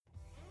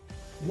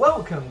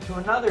Welcome to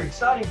another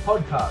exciting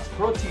podcast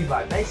brought to you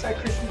by Bayside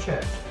Christian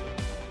Church.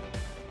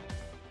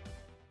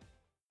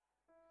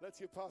 Let's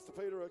give Pastor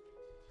Peter a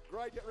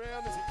great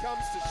round as he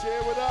comes to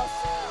share with us.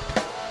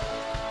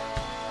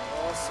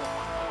 Awesome.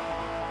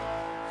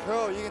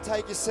 Cool, you can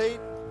take your seat.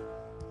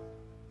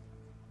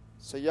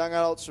 So young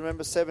adults,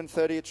 remember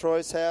 7:30 at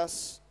Troy's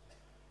house.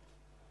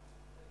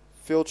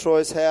 Phil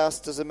Troy's house,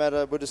 doesn't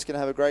matter, we're just going to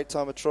have a great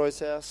time at Troy's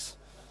house.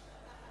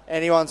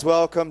 Anyone's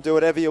welcome, do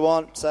whatever you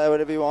want, say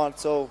whatever you want,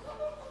 it's all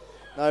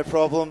no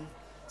problem.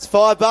 It's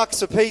 $5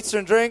 for pizza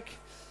and drink.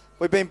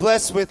 We've been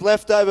blessed with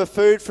leftover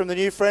food from the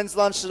new Friends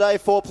lunch today,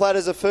 4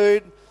 platters of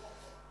food.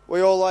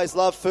 We always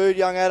love food,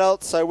 young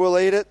adults, so we'll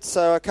eat it.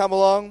 So come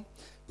along,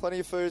 plenty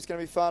of food, it's going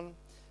to be fun.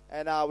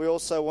 And we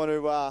also want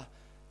to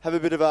have a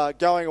bit of a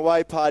going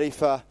away party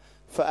for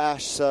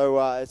Ash, so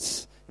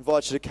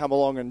invite you to come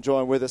along and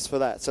join with us for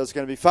that. So it's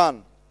going to be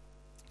fun.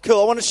 Cool,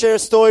 I want to share a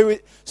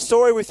story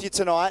with you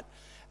tonight,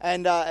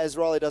 and as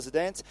Riley does a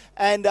dance,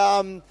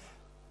 and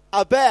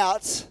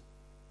about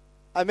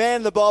a man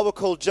in the Bible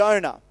called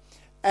Jonah.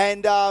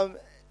 And,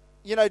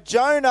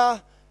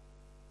 Jonah,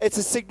 it's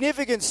a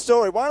significant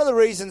story. One of the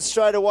reasons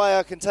straight away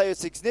I can tell you it's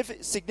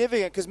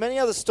significant, because many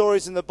other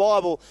stories in the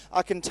Bible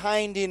are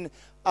contained in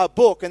a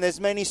book, and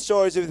there's many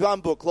stories with one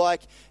book,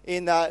 like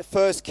in 1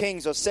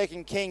 Kings or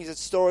 2 Kings,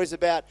 it's stories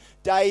about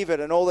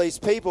David and all these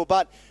people.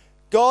 But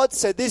God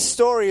said this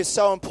story is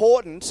so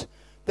important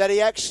that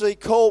he actually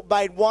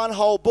made one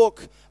whole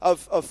book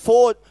of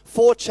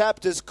four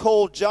chapters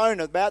called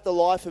Jonah, about the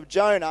life of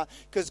Jonah,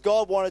 because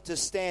God wanted to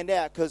stand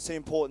out because it's an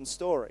important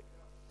story.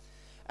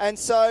 And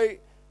so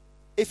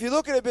if you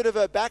look at a bit of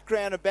a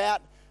background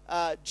about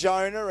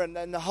Jonah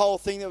and the whole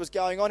thing that was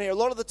going on here, a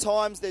lot of the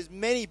times there's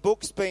many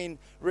books being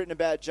written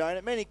about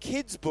Jonah, many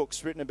kids'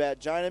 books written about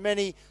Jonah,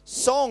 many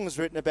songs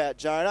written about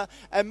Jonah,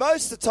 and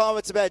most of the time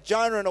it's about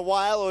Jonah and a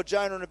whale or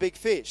Jonah and a big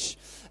fish,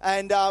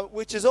 and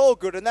which is all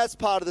good, and that's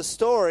part of the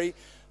story,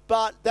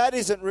 but that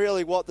isn't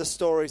really what the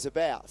story's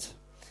about.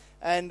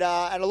 And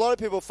a lot of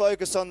people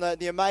focus on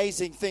the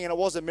amazing thing, and it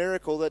was a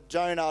miracle that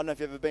Jonah, I don't know if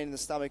you've ever been in the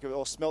stomach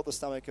or smelt the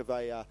stomach of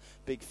a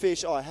big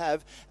fish. I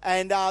have.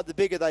 And the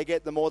bigger they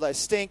get, the more they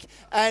stink.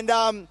 And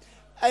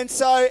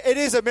so it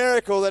is a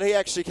miracle that he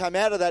actually came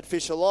out of that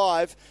fish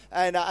alive,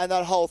 and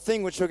that whole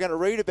thing, which we're going to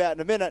read about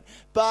in a minute.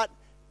 But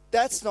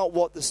that's not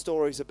what the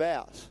story's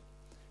about.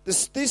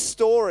 This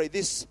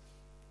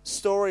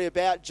story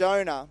about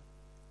Jonah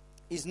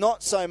is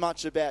not so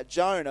much about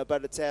Jonah,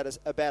 but it's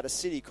about a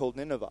city called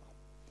Nineveh.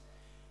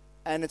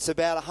 And it's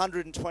about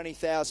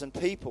 120,000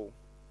 people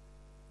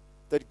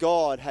that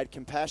God had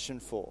compassion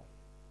for.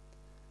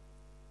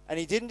 And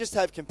he didn't just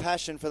have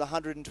compassion for the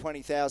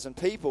 120,000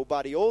 people,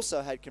 but he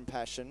also had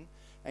compassion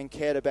and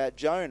cared about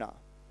Jonah,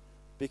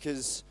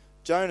 because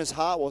Jonah's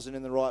heart wasn't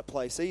in the right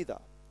place either.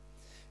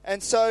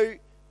 And so,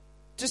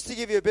 just to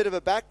give you a bit of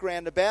a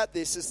background about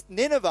this,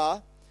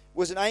 Nineveh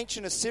was an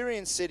ancient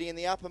Assyrian city in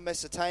the upper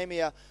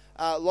Mesopotamia,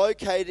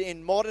 located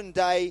in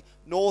modern-day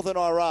northern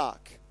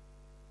Iraq.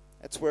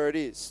 That's where it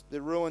is. The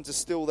ruins are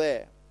still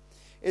there.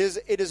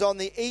 It is on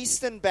the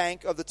eastern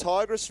bank of the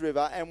Tigris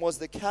River and was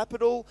the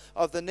capital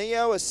of the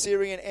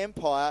Neo-Assyrian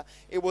Empire.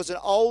 It was an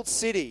old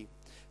city,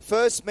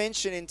 first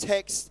mentioned in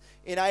text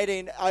in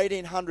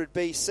 1800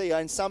 BC,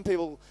 and some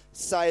people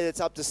say that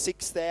it's up to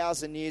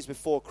 6,000 years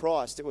before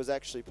Christ it was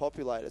actually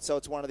populated. So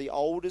it's one of the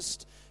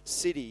oldest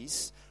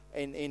cities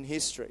in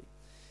history.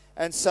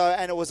 And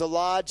it was a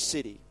large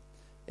city.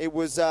 It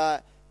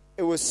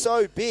was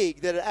so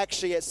big that it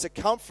actually, its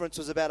circumference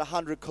was about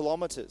 100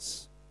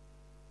 kilometres.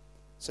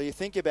 So you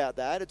think about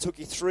that. It took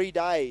you 3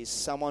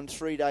 days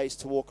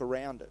to walk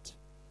around it.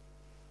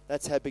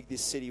 That's how big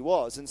this city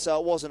was. And so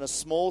it wasn't a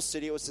small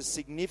city. It was a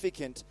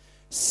significant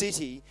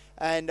city.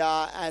 And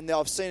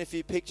I've seen a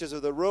few pictures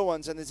of the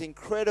ruins, and it's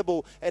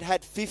incredible. It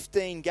had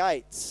 15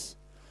 gates.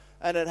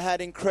 And it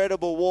had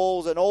incredible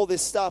walls and all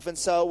this stuff. And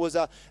so it was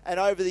and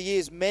over the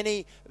years,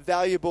 many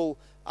valuable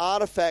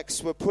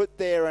artifacts were put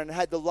there, and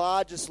had the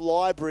largest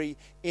library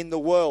in the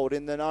world,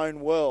 in the known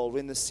world,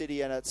 in the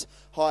city at its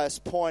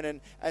highest point.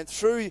 And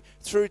through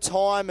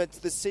time,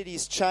 the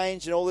city's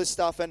changed and all this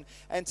stuff.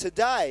 And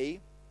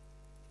today,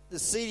 the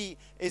city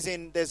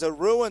there's a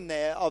ruin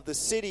there of the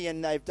city,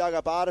 and they've dug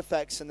up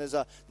artifacts, and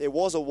there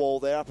was a wall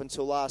there up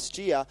until last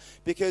year,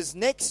 because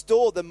next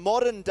door, the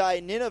modern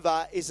day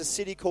Nineveh, is a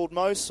city called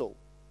Mosul.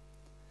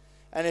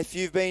 And if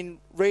you've been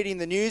reading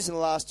the news in the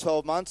last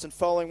 12 months and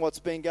following what's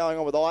been going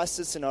on with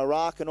ISIS in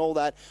Iraq and all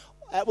that,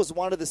 that was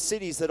one of the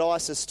cities that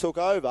ISIS took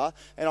over,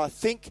 and I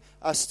think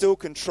are still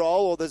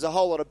control, or there's a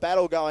whole lot of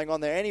battle going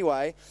on there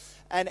anyway.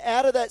 And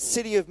out of that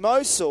city of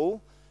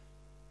Mosul,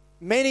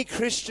 many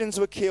Christians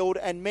were killed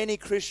and many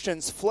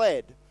Christians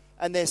fled,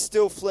 and they're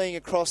still fleeing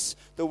across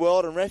the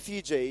world and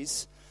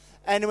refugees.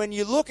 And when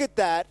you look at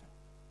that,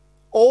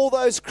 all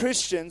those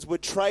Christians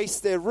would trace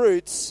their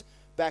roots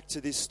back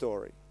to this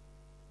story.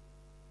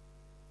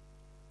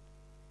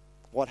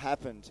 What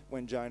happened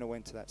when Jonah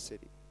went to that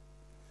city.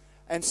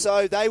 And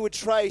so they would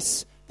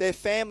trace their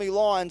family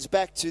lines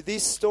back to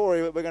this story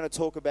that we're going to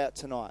talk about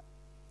tonight.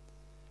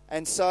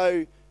 And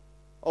so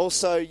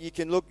Also, you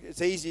can look,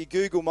 it's easy,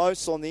 Google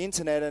Mosul on the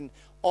internet, and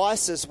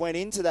ISIS went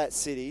into that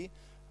city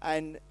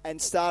and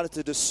started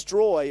to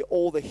destroy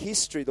all the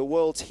history, the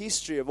world's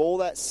history of all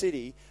that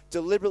city,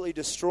 deliberately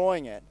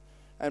destroying it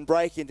and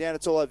breaking it down.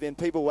 It's all over, and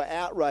people were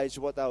outraged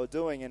at what they were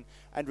doing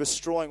and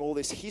destroying all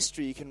this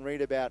history you can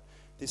read about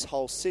this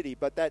whole city.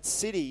 But that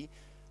city,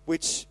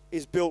 which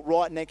is built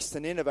right next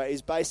to Nineveh,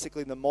 is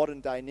basically the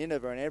modern-day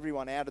Nineveh, and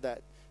everyone out of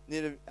that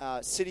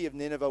city of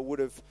Nineveh would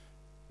have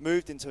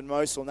moved into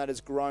Mosul, and that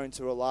has grown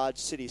to a large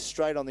city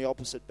straight on the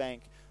opposite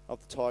bank of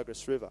the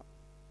Tigris River.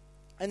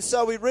 And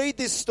so we read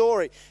this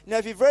story. Now,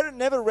 if you've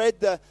never read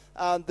the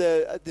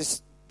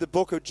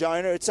book of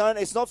Jonah, it's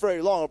not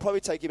very long. It'll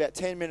probably take you about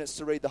 10 minutes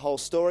to read the whole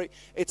story.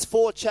 It's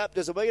 4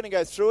 chapters, and we're going to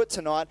go through it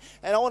tonight.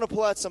 And I want to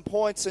pull out some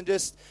points and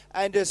just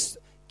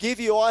give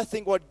you, I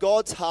think, what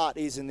God's heart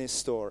is in this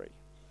story.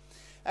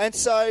 And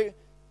so,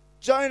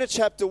 Jonah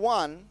chapter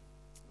 1,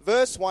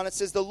 verse 1, it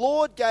says, "The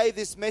Lord gave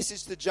this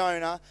message to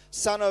Jonah,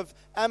 son of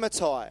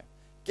Amittai.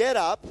 Get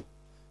up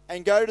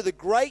and go to the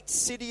great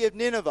city of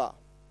Nineveh.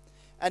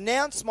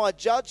 Announce my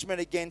judgment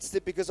against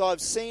it, because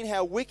I've seen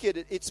how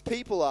wicked its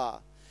people are."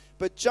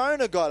 But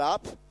Jonah got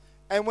up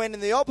and went in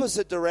the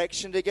opposite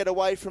direction to get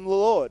away from the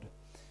Lord.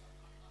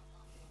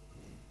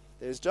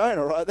 There's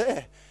Jonah right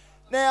there.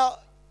 Now,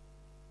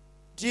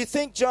 do you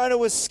think Jonah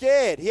was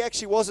scared? He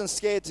actually wasn't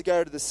scared to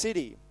go to the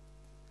city.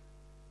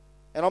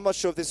 And I'm not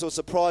sure if this will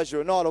surprise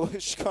you or not.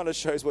 It kind of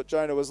shows what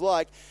Jonah was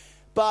like.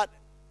 But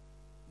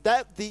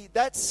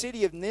that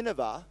city of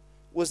Nineveh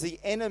was the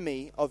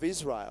enemy of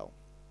Israel.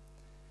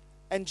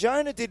 And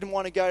Jonah didn't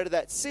want to go to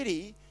that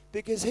city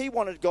because he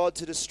wanted God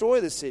to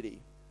destroy the city,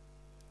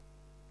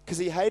 because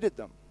he hated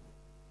them.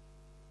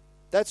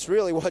 That's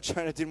really why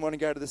Jonah didn't want to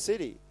go to the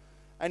city.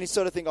 And you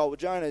sort of think, oh, well,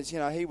 Jonah's,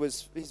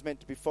 he's meant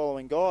to be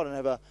following God and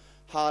have a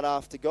heart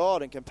after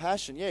God and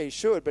compassion. Yeah, he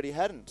should, but he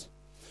hadn't.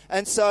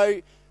 And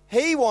so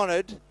he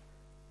wanted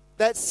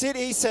that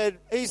city. He said,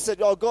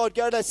 oh, God,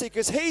 go to that city,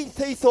 because he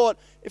thought,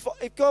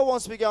 if God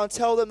wants me to go and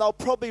tell them, they'll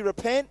probably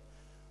repent.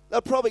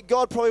 God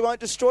probably won't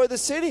destroy the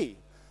city.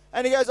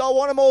 And he goes, I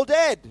want them all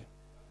dead.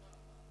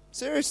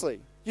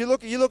 Seriously. You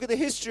look at the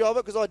history of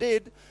it, because I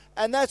did,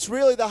 and that's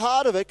really the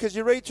heart of it, because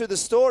you read through the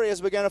story,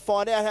 as we're going to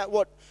find out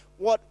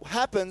what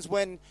happens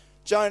when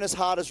Jonah's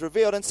heart is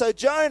revealed. And so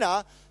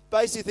Jonah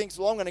basically thinks,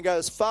 well, I'm going to go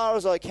as far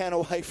as I can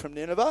away from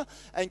Nineveh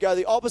and go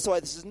the opposite way.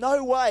 There's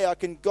no way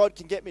God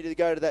can get me to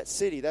go to that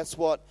city. That's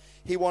what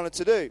he wanted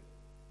to do.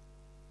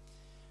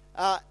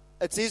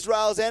 It's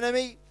Israel's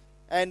enemy,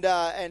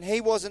 and he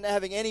wasn't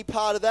having any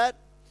part of that.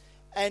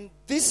 And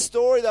this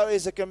story, though,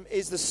 is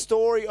the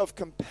story of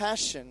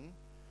compassion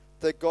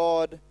that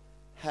God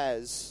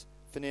has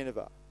for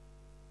Nineveh.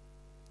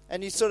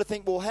 And you sort of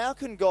think, well, how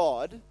can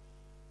God,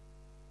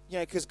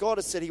 because God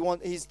has said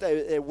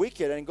they're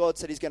wicked, and God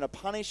said he's going to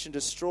punish and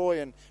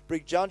destroy and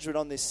bring judgment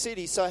on this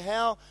city. So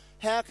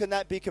how can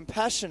that be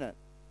compassionate?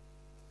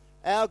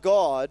 Our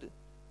God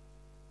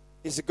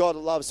is a God that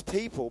loves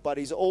people, but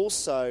he's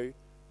also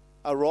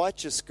a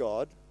righteous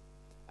God,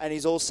 and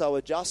he's also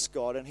a just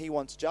God, and he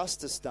wants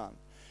justice done.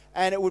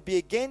 And it would be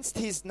against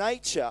his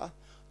nature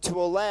to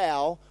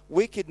allow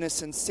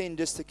wickedness and sin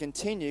just to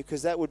continue,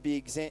 because that would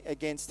be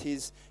against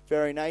his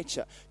very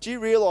nature. Do you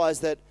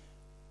realize that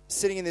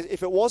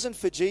if it wasn't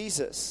for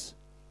Jesus,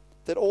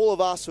 that all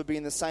of us would be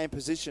in the same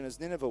position as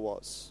Nineveh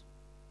was?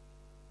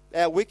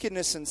 Our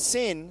wickedness and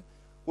sin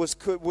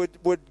God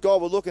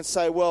would look and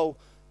say, well,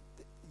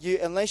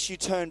 unless you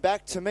turn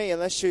back to me,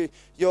 unless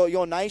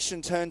your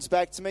nation turns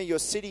back to me, your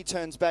city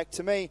turns back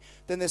to me,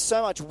 then there's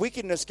so much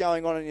wickedness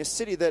going on in your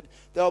city that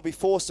they'll be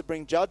forced to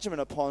bring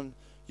judgment upon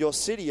your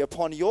city,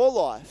 upon your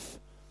life.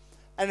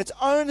 And it's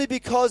only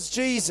because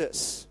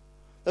Jesus,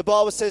 the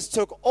Bible says,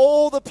 took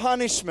all the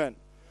punishment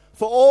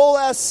for all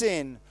our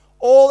sin,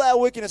 all our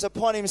wickedness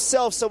upon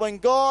himself. So when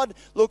God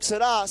looks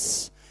at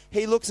us,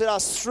 he looks at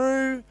us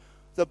through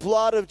the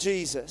blood of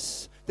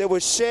Jesus that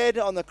was shed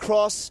on the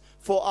cross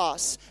for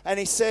us. And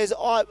he says,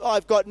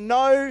 I've got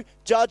no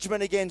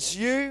judgment against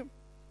you,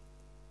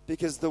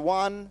 because my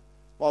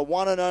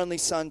one and only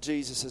Son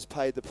Jesus has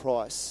paid the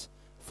price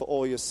for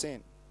all your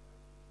sin.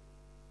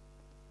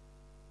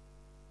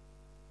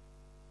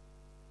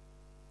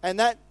 And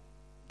that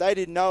they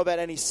didn't know about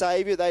any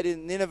Savior.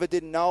 Nineveh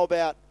didn't know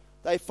about,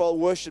 they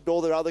worshipped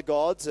all their other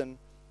gods, and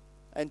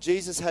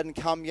Jesus hadn't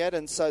come yet,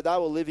 and so they were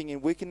living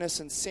in wickedness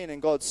and sin,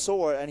 and God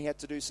saw it, and he had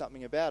to do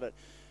something about it.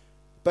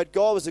 But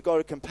God was a God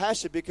of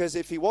compassion, because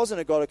if he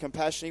wasn't a God of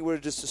compassion, he would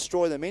have just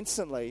destroyed them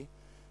instantly.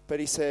 But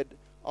he said,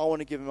 I want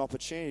to give them an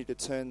opportunity to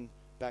turn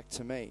back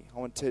to me. I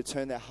want to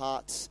turn their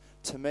hearts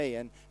to me.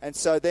 And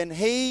so then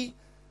he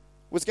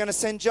was going to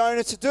send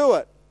Jonah to do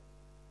it.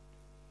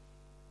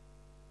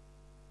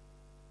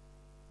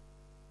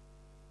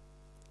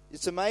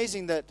 It's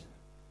amazing that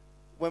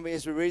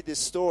as we read this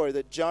story,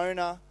 that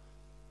Jonah,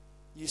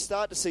 you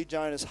start to see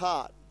Jonah's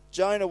heart.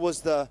 Jonah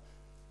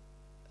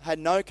had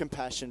no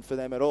compassion for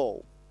them at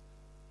all.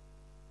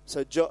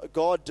 So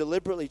God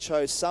deliberately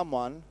chose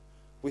someone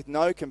with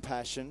no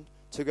compassion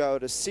to go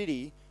to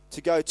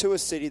a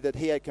city that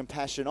he had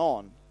compassion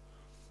on.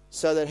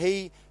 so that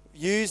he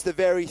used the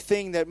very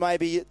thing that may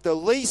be the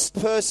least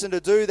person to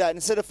do that.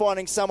 Instead of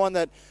finding someone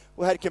that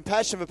had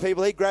compassion for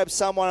people, he grabbed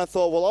someone and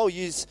thought, well,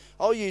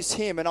 I'll use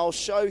him and I'll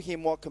show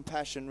him what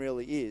compassion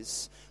really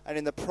is. And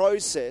in the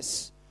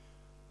process,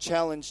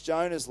 challenge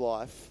Jonah's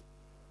life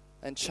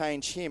and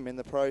change him in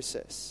the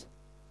process.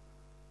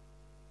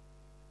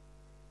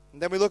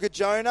 And then we look at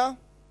Jonah.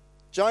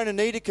 Jonah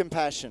needed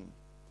compassion.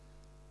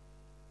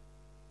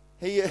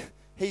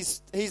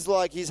 He's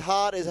like, his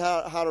heart is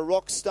heart of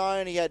rock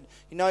stone. He had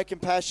no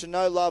compassion,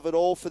 no love at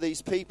all for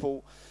these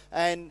people.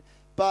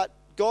 But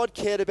God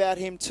cared about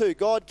him too.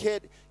 God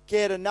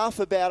cared enough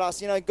about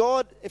us.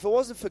 God, if it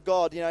wasn't for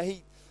God,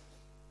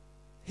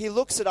 He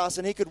looks at us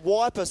and he could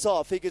wipe us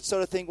off. He could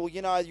sort of think, well,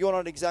 you're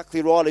not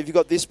exactly right. If you've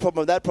got this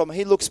problem or that problem.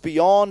 He looks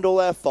beyond all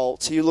our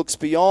faults. He looks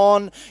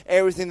beyond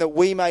everything that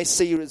we may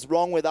see is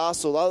wrong with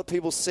us or other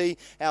people see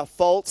our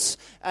faults.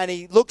 And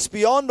he looks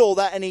beyond all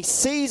that and he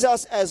sees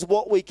us as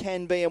what we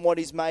can be and what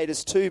he's made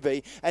us to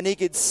be. And he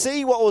could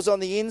see what was on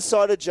the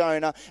inside of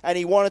Jonah and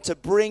he wanted to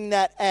bring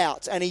that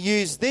out. And he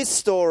used this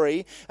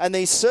story and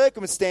these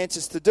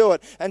circumstances to do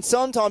it. And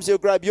sometimes he'll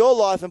grab your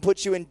life and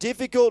put you in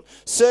difficult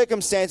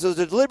circumstances,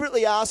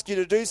 deliberately ask you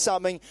to do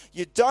something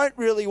you don't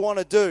really want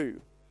to do.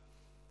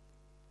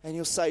 And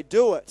you'll say,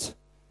 do it.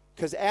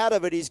 Because out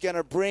of it, he's going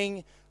to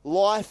bring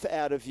life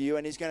out of you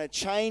and he's going to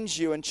change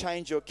you and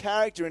change your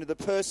character into the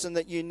person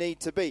that you need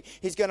to be.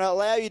 He's going to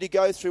allow you to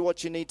go through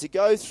what you need to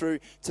go through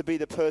to be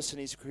the person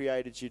he's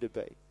created you to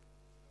be.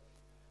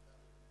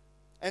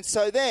 And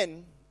so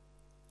then,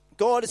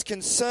 God is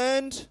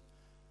concerned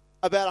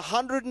about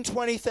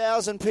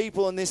 120,000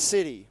 people in this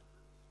city.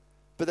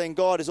 But then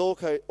God is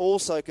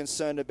also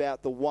concerned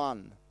about the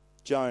one,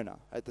 Jonah,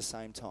 at the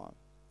same time.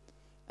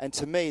 And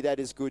to me, that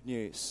is good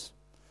news.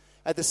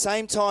 At the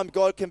same time,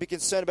 God can be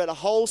concerned about a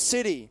whole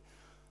city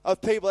of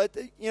people.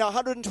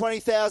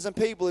 120,000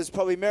 people is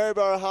probably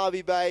Maryborough,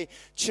 Harvey Bay,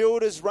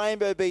 Childers,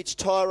 Rainbow Beach,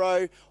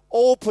 Tyro,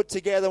 all put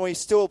together, and we're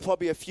still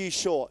probably a few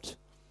short.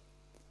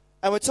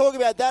 And we're talking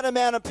about that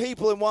amount of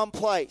people in one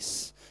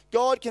place.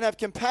 God can have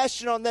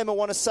compassion on them and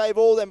want to save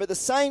all of them. But at the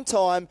same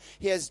time,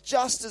 he has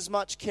just as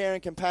much care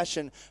and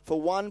compassion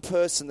for one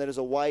person that is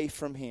away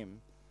from him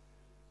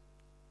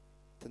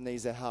that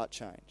needs their heart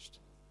changed.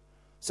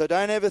 So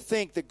don't ever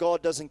think that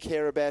God doesn't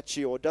care about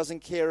you or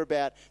doesn't care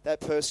about that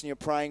person you're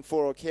praying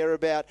for or care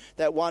about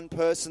that one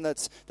person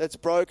that's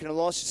broken and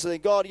lost. You say,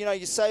 God,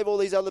 you save all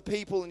these other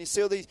people and you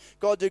see all these,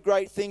 God do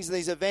great things in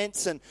these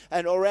events and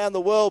around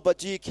the world, but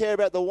do you care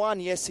about the one?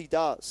 Yes, he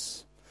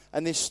does.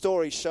 And this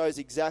story shows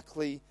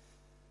exactly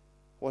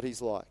what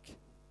he's like.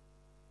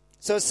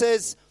 So it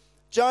says,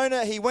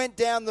 Jonah, he went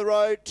down the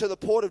road to the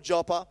port of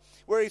Joppa,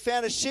 where he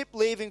found a ship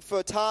leaving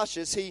for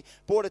Tarshish. He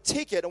bought a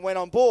ticket and went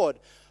on board,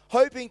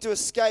 hoping to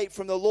escape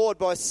from the Lord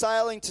by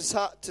sailing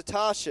to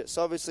Tarshish.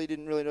 Obviously, he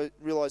didn't really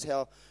realize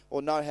how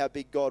or know how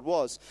big God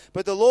was.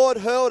 But the Lord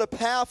hurled a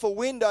powerful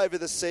wind over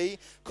the sea,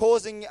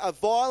 causing a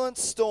violent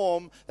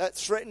storm that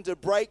threatened to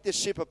break the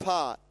ship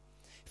apart.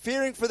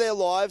 Fearing for their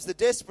lives, the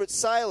desperate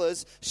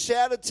sailors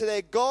shouted to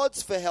their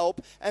gods for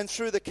help and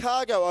threw the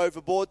cargo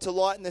overboard to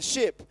lighten the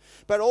ship.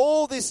 But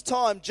all this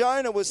time,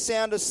 Jonah was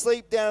sound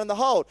asleep down in the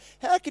hold.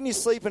 How can you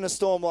sleep in a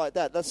storm like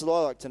that? That's what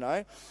I like to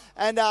know.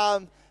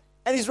 And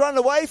he's running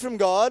away from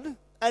God,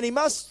 and he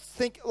must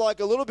think like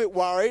a little bit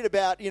worried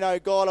about,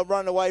 God, I'm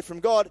running away from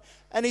God.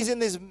 And he's in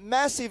this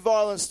massive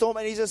violent storm,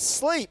 and he's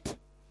asleep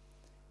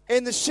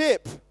in the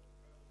ship.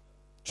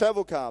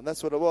 Travel calm,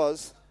 that's what it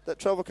was. That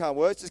travel calm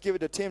works. Just give it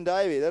to Tim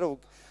Davey.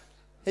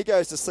 He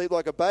goes to sleep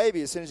like a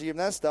baby as soon as you give him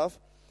that stuff.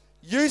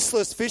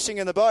 Useless fishing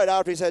in the boat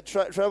after he's had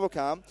travel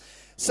calm.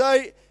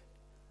 So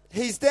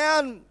he's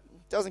down,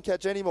 doesn't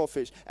catch any more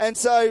fish. And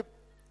so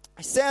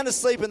he's sound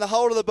asleep in the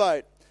hold of the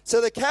boat. So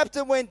the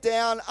captain went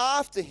down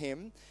after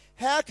him.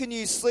 How can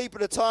you sleep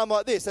at a time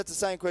like this? That's the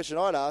same question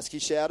I'd ask, he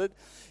shouted.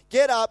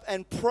 Get up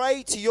and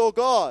pray to your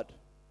God.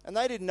 And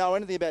they didn't know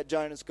anything about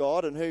Jonah's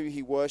God and who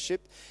he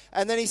worshipped.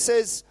 And then he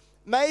says,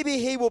 maybe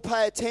he will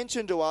pay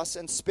attention to us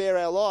and spare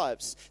our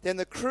lives. Then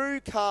the crew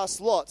cast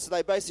lots, so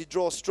they basically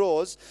draw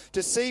straws,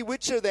 to see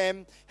which of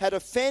them had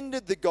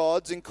offended the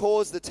gods and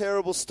caused the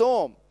terrible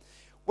storm.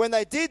 When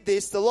they did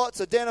this, the lots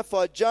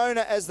identified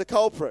Jonah as the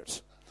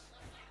culprit.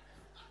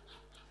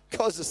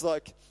 God's just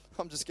like,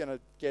 I'm just going to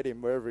get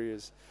him wherever he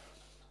is.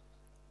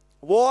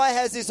 Why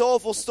has this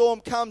awful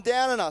storm come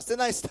down on us? Then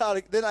they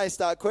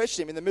start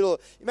questioning him in the middle.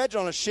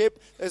 Imagine on a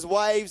ship, there's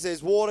waves,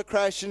 there's water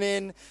crashing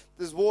in,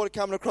 there's water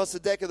coming across the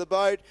deck of the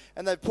boat,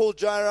 and they've pulled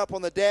Jonah up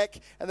on the deck,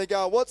 and they're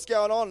going, what's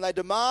going on? And they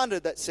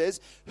demanded, that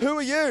says, who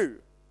are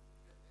you?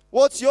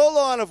 What's your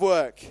line of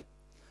work?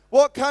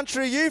 What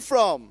country are you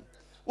from?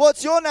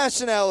 What's your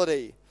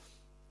nationality?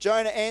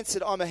 Jonah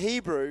answered, I'm a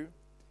Hebrew,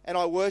 and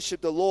I worship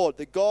the Lord,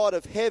 the God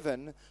of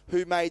heaven,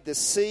 who made the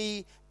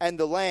sea and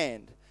the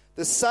land.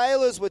 The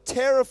sailors were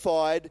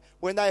terrified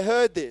when they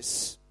heard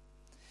this,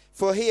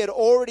 for he had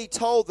already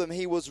told them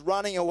he was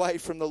running away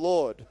from the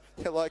Lord.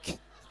 They're like,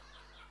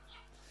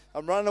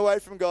 I'm running away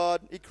from God.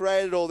 He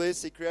created all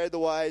this. He created the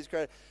waves.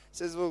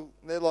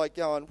 They're like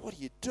going, what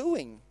are you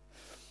doing?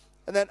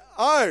 And then,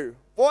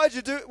 why'd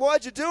you do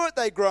it?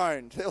 They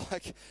groaned. They're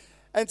like,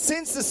 and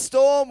since the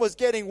storm was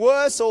getting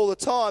worse all the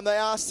time, they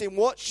asked him,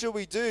 what should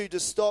we do to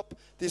stop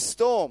this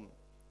storm?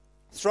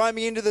 Throw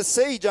me into the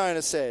sea,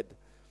 Jonah said.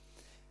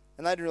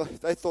 And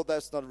they thought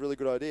that's not a really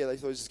good idea. They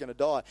thought he was just going to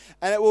die.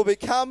 And it will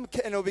become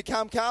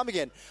calm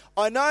again.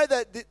 I know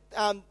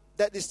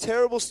that this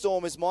terrible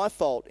storm is my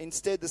fault.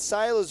 Instead, the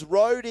sailors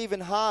rowed even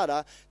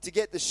harder to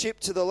get the ship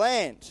to the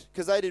land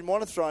because they didn't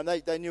want to throw him.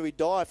 They knew he'd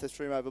die if they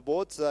threw him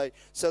overboard. So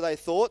they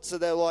thought. So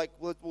they were like,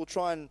 we'll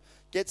try and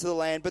get to the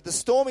land. But the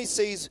stormy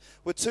seas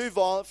were too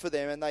violent for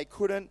them, and they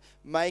couldn't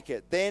make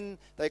it. Then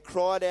they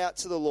cried out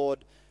to the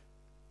Lord.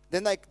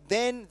 Then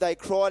they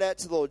cried out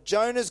to the Lord,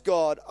 Jonah's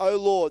God, O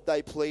Lord,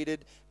 they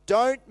pleaded,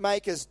 don't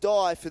make us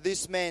die for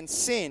this man's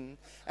sin,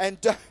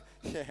 and don't,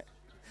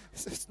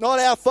 it's not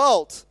our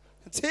fault.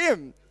 It's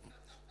him.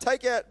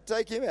 Take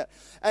him out.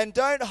 And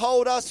don't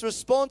hold us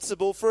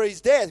responsible for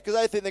his death, because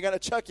they think they're going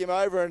to chuck him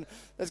over and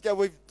let's go,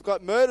 we've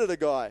got murdered a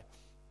guy.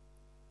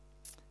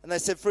 And they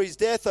said, for his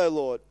death, O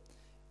Lord,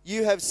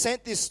 you have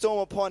sent this storm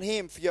upon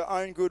him for your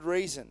own good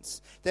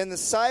reasons. Then the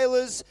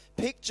sailors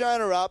picked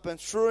Jonah up and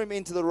threw him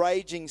into the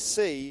raging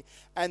sea,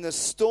 and the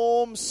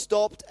storm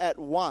stopped at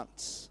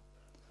once.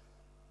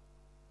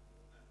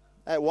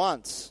 At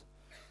once.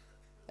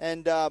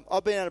 And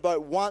I've been on a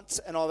boat once,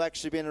 and I've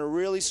actually been in a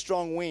really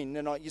strong wind,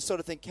 and you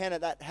sort of think,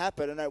 can that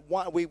happen? And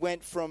we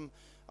went from,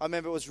 I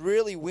remember it was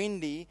really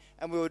windy,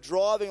 and we were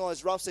driving on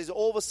those rough seas.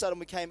 All of a sudden,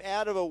 we came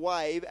out of a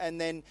wave,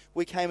 and then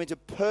we came into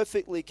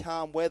perfectly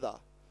calm weather.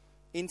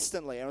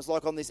 Instantly, and it was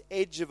like on this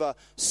edge of a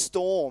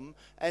storm,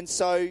 and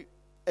so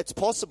it's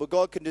possible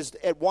God can just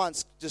at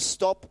once just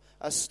stop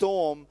a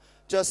storm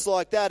just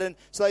like that. And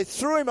so they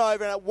threw him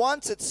over, and at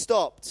once it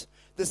stopped.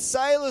 The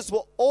sailors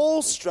were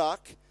all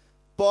struck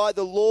by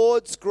the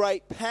Lord's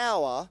great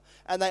power,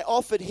 and they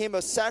offered him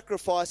a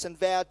sacrifice and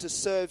vowed to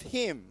serve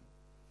him.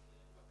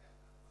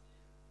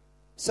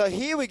 So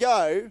here we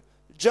go.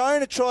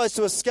 Jonah tries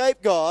to escape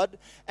God,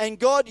 and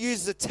God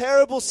uses a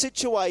terrible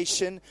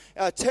situation,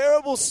 a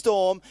terrible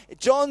storm.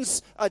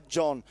 Jonah's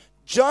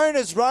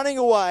running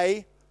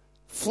away,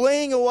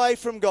 fleeing away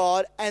from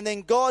God, and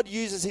then God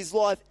uses his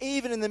life,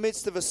 even in the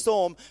midst of a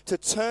storm, to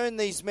turn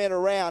these men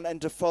around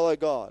and to follow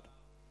God.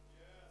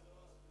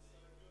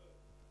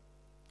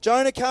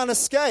 Jonah can't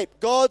escape.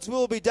 God's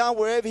will be done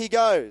wherever he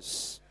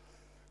goes.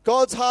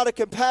 God's heart of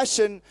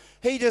compassion,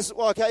 he just,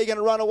 okay, you're going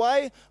to run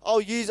away? I'll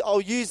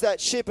use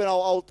that ship, and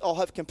I'll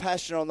have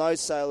compassion on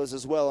those sailors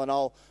as well, and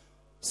I'll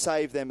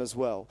save them as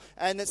well.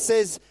 And it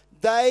says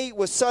they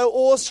were so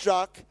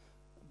awestruck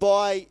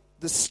by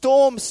the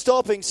storm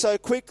stopping so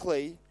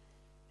quickly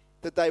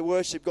that they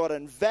worshipped God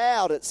and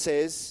vowed, it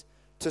says,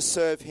 to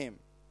serve him.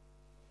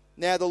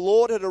 Now the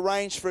Lord had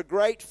arranged for a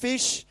great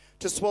fish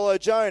to swallow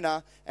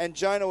Jonah, and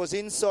Jonah was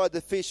inside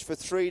the fish for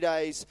 3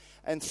 days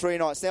and 3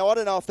 nights. Now, I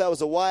don't know if that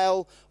was a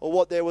whale or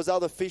what. There was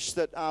other fish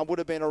that would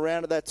have been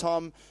around at that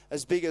time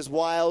as big as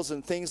whales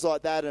and things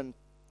like that, and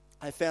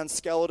they found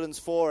skeletons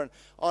for, and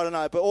I don't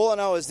know. But all I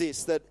know is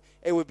this, that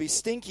it would be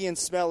stinky and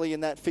smelly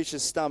in that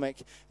fish's stomach,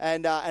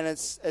 and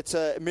it's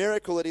a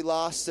miracle that he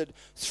lasted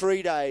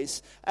 3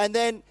 days. And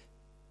then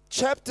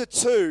chapter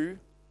 2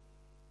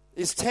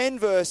 is 10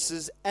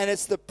 verses, and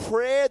it's the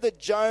prayer that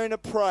Jonah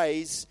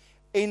prays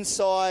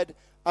inside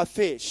a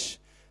fish.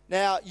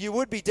 Now, you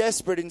would be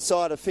desperate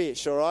inside a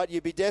fish, all right?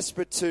 You'd be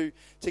desperate to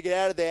get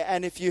out of there.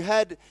 And if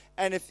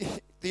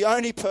the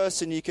only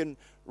person you can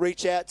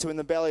reach out to in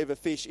the belly of a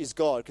fish is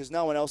God, because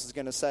no one else is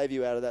going to save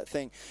you out of that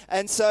thing.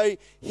 And so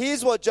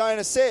here's what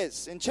Jonah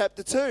says in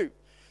chapter 2.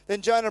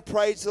 Then Jonah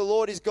prayed to the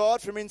Lord his God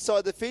from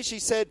inside the fish. He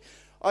said,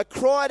 I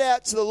cried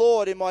out to the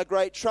Lord in my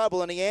great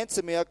trouble, and he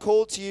answered me. I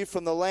called to you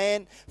from the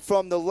land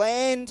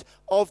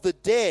of the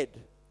dead.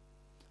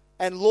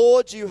 And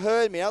Lord, you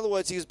heard me. In other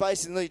words, he was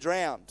basically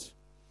drowned.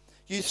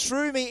 You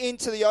threw me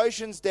into the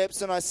ocean's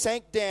depths, and I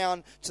sank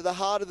down to the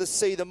heart of the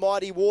sea. The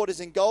mighty waters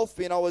engulfed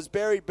me, and I was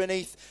buried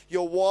beneath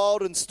your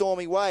wild and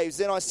stormy waves.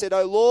 Then I said,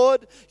 O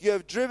Lord, you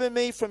have driven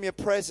me from your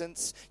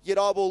presence, yet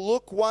I will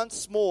look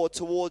once more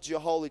towards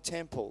your holy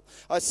temple.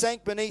 I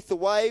sank beneath the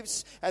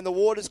waves, and the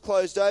waters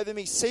closed over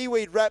me.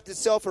 Seaweed wrapped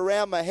itself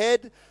around my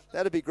head.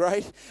 That'd be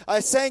great.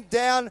 I sank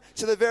down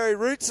to the very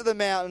roots of the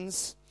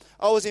mountains.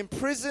 I was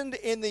imprisoned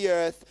in the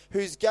earth,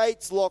 whose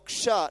gates locked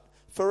shut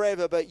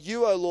forever. But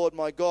you, O Lord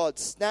my God,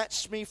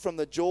 snatched me from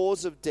the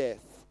jaws of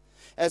death.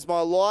 As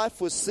my life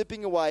was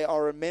slipping away, I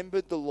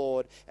remembered the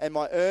Lord, and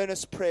my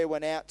earnest prayer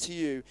went out to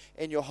you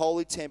in your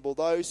holy temple.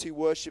 Those who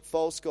worship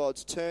false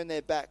gods turn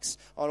their backs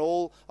on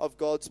all of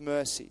God's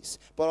mercies.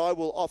 But I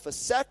will offer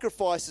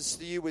sacrifices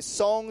to you with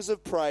songs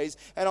of praise,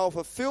 and I'll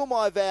fulfill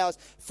my vows,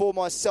 for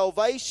my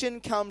salvation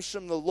comes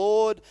from the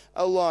Lord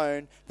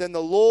alone. Then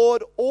the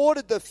Lord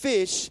ordered the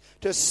fish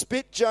to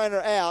spit Jonah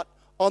out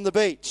on the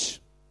beach.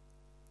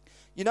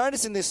 You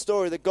notice in this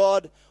story that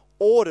God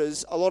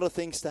orders a lot of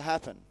things to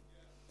happen.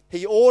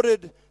 He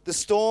ordered the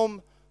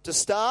storm to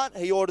start.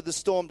 He ordered the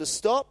storm to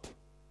stop.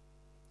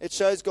 It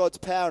shows God's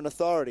power and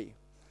authority.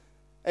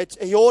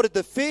 He ordered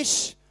the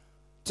fish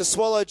to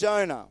swallow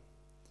Jonah.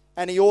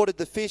 and he ordered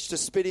the fish to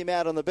spit him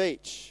out on the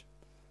beach.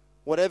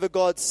 Whatever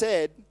God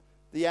said,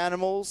 the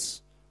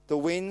animals, the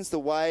winds, the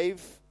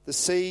wave, the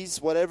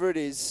seas, whatever it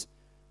is,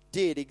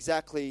 did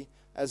exactly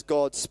as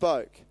God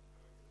spoke.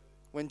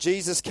 When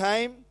Jesus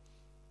came,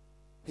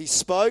 he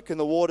spoke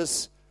and the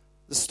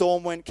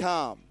storm went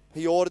calm.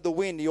 He ordered the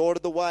wind, he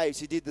ordered the waves,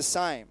 he did the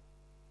same.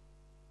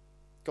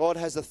 God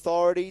has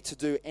authority to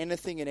do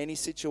anything in any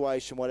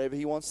situation, whatever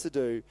he wants to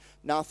do.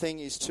 Nothing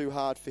is too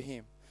hard for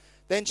him.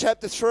 Then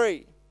chapter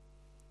 3.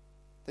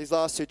 These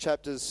last two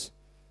chapters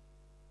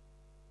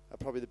are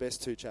probably the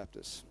best two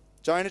chapters.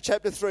 Jonah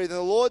chapter 3. Then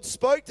the Lord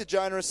spoke to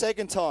Jonah a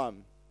second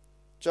time.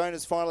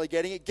 Jonah's finally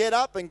getting it. Get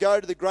up and go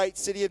to the great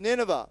city of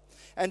Nineveh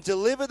and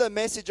deliver the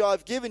message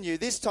I've given you.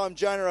 This time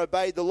Jonah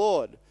obeyed the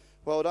Lord.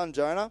 Well done,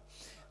 Jonah.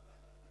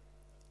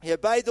 He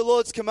obeyed the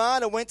Lord's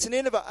command and went to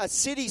Nineveh, a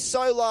city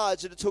so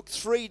large that it took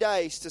 3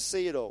 days to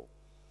see it all.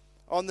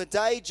 On the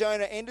day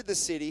Jonah entered the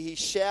city, he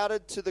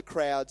shouted to the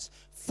crowds,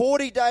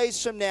 40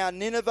 days from now,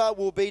 Nineveh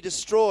will be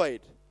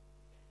destroyed.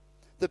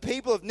 The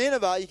people of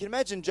Nineveh, you can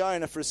imagine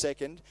Jonah for a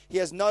second, he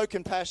has no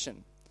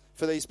compassion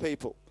for these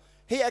people.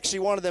 He actually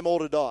wanted them all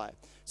to die.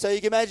 So you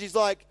can imagine he's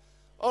like,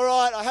 all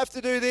right, I have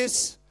to do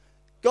this.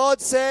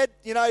 God said,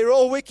 you're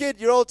all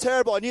wicked, you're all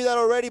terrible. I knew that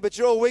already, but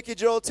you're all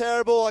wicked, you're all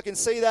terrible. I can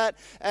see that.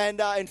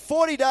 And in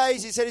 40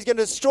 days, he said he's going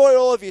to destroy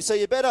all of you. So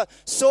you better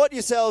sort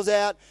yourselves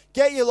out,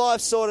 get your life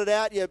sorted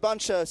out, you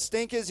bunch of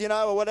stinkers,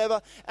 or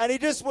whatever. And he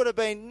just would have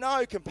been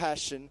no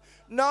compassion,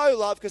 no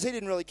love, because he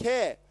didn't really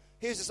care.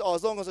 He was just,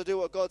 as long as I do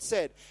what God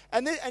said.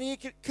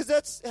 Because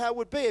that's how it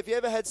would be. Have you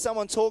ever had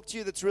someone talk to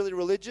you that's really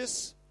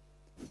religious?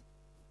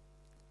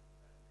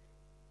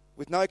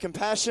 With no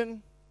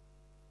compassion?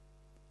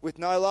 With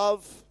no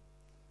love?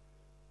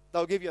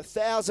 They'll give you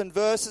 1,000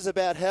 verses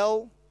about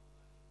hell.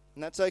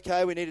 And that's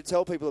okay. We need to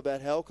tell people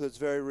about hell because it's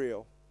very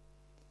real.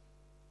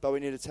 But we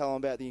need to tell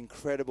them about the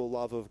incredible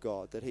love of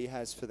God that he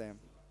has for them.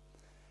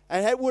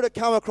 And it would have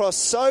come across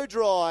so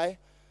dry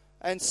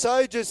and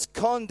so just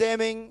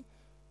condemning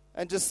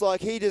and just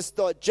like he just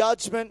thought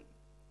judgment.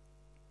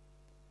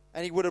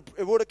 And it would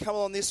have come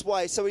along this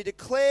way. So he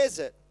declares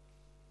it.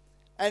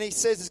 And he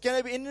says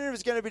Nineveh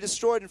is going to be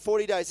destroyed in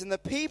 40 days. And the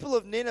people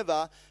of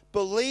Nineveh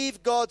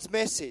believed God's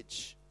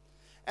message.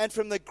 And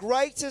from the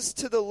greatest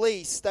to the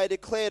least, they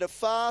declared a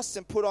fast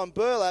and put on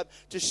burlap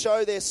to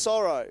show their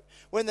sorrow.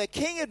 When the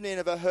king of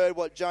Nineveh heard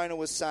what Jonah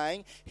was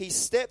saying, he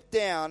stepped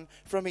down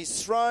from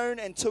his throne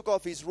and took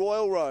off his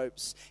royal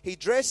robes. He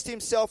dressed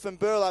himself in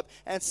burlap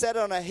and sat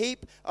on a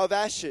heap of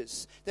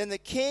ashes. Then the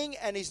king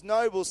and his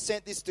nobles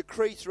sent this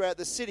decree throughout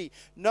the city: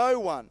 no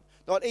one,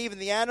 not even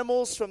the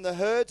animals from the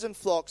herds and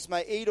flocks,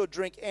 may eat or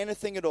drink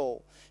anything at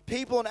all.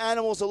 People and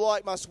animals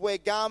alike must wear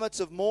garments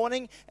of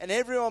mourning, and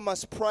everyone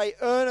must pray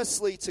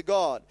earnestly to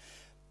God.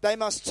 They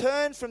must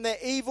turn from their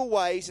evil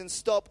ways and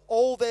stop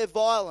all their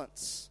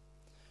violence.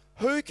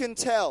 Who can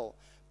tell?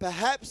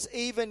 Perhaps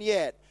even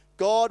yet,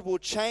 God will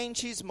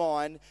change his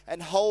mind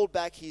and hold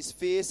back his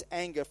fierce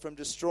anger from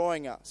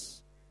destroying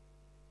us.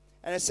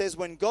 And it says,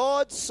 when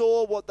God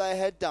saw what they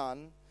had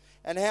done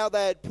and how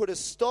they had put a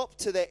stop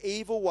to their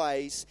evil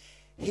ways,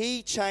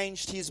 he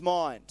changed his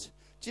mind.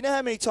 Do you know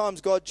how many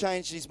times God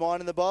changed his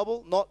mind in the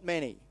Bible? Not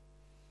many.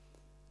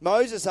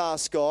 Moses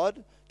asked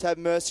God to have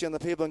mercy on the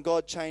people, and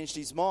God changed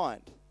his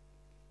mind.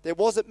 There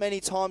wasn't many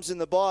times in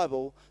the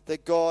Bible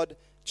that God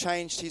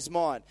changed his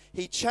mind.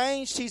 He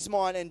changed his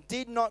mind and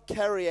did not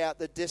carry out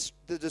the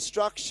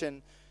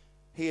destruction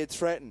he had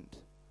threatened.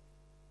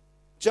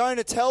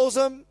 Jonah tells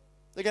them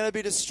they're going to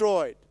be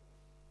destroyed.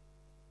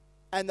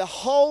 And the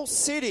whole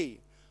city,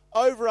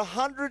 over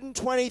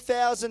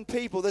 120,000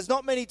 people. There's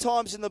not many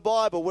times in the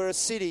Bible where a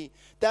city,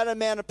 that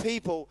amount of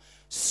people,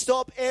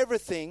 stop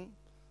everything.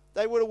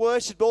 They would have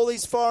worshipped all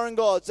these foreign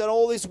gods and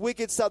all this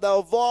wicked stuff. They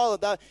were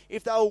violent.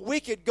 If they were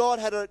wicked,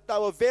 they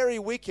were very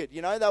wicked.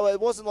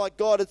 It wasn't like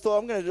God had thought,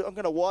 I'm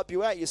going to wipe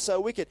you out. You're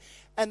so wicked.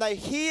 And they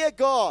hear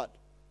God.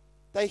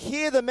 They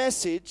hear the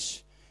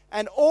message,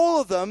 and all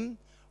of them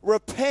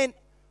repent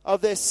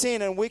of their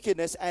sin and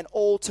wickedness and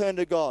all turn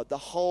to God. The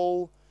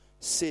whole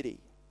city.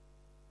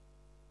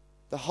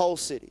 The whole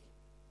city.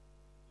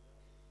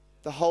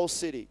 The whole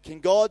city. Can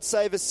God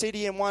save a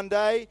city in one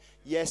day?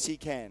 Yes, he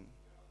can.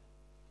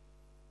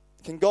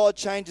 Can God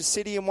change a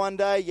city in one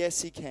day?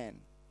 Yes, he can.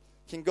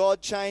 Can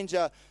God change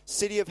a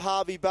city of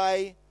Harvey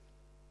Bay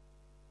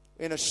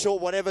in a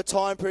short whatever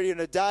time period, in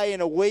a day, in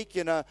a week,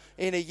 in a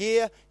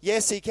year?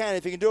 Yes, he can.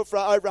 If he can do it for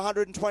over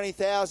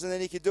 120,000,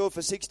 then he can do it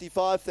for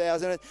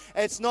 65,000.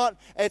 It's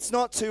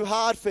not too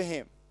hard for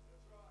him.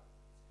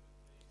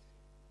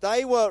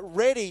 They were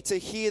ready to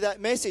hear that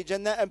message.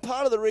 And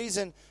part of the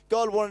reason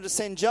God wanted to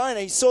send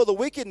Jonah, he saw the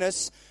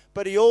wickedness,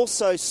 but he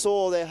also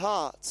saw their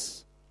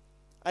hearts.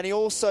 And he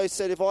also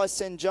said, if I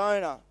send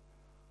Jonah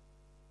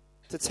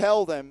to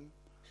tell them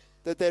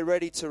that they're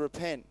ready to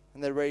repent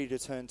and they're ready to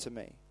turn to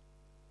me.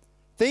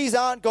 These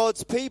aren't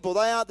God's people.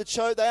 They aren't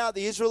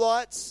the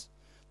Israelites.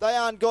 They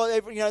aren't God.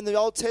 In the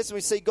Old Testament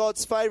we see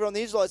God's favor on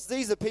the Israelites.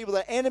 These are people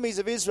that are enemies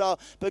of Israel,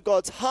 but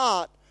God's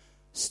heart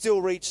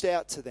still reached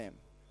out to them.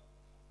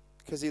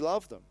 Because he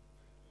loved them.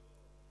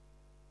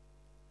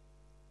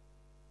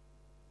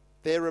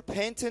 Their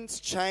repentance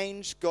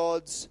changed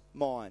God's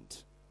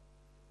mind.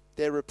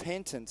 Their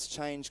repentance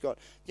changed God.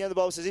 You know, the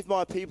Bible says, if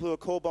my people who are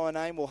called by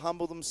my name will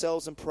humble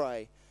themselves and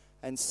pray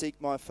and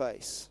seek my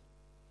face,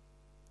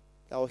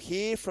 they will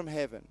hear from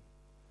heaven.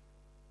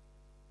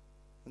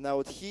 And they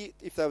would hear,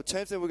 if they would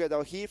turn to them,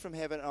 they'll hear from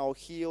heaven and I will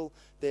heal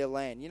their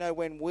land. You know,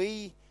 when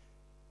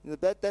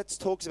that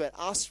talks about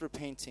us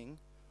repenting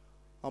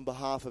on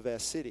behalf of our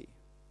city,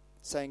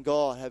 saying,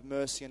 God, have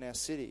mercy on our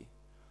city.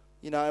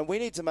 You know, and we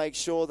need to make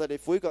sure that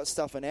if we've got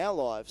stuff in our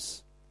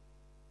lives,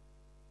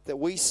 that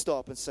we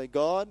stop and say,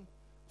 God,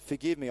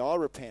 forgive me, I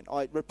repent.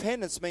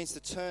 Repentance means to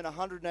turn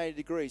 180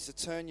 degrees, to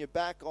turn your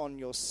back on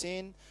your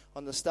sin,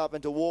 on the stuff,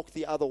 and to walk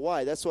the other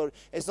way. That's what.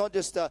 It's not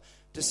just a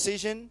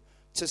decision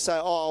to say,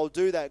 oh, I'll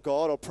do that,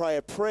 God, or pray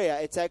a prayer.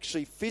 It's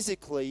actually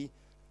physically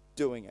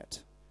doing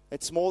it.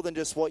 It's more than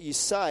just what you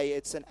say.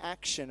 It's an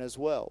action as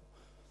well.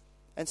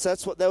 And so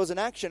that was an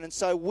action. And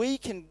so we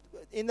can,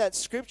 in that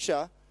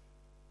scripture,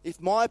 if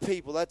my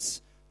people,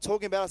 that's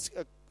talking about us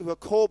who are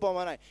called by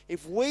my name,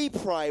 if we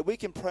pray, we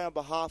can pray on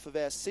behalf of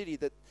our city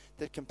that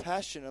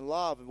compassion and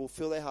love will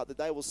fill their heart, that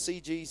they will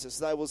see Jesus,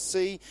 they will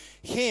see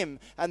him,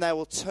 and they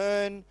will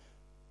turn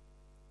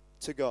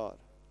to God.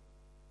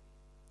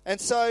 And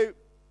so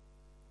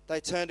they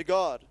turned to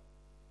God.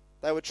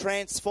 They were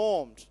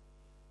transformed.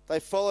 They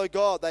followed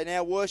God. They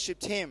now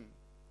worshipped him.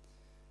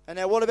 And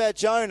now what about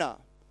Jonah?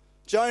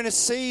 Jonah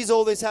sees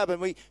all this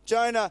happen.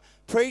 Jonah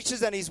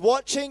preaches and he's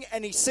watching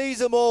and he sees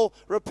them all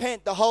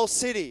repent, the whole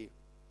city.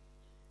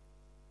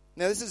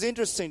 Now this is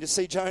interesting to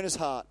see Jonah's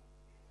heart.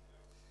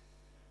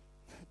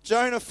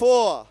 Jonah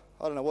 4.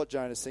 I don't know what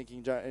Jonah's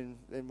thinking.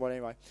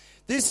 Anyway.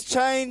 This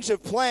change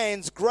of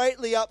plans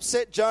greatly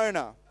upset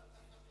Jonah.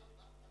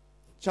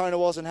 Jonah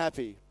wasn't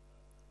happy.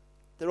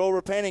 They're all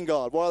repenting,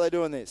 God. Why are they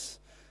doing this?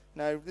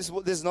 No, this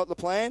is not the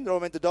plan. They're all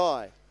meant to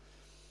die.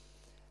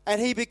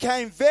 And he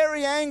became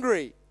very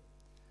angry.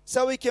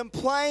 So he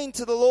complained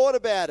to the Lord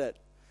about it.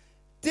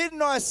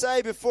 Didn't I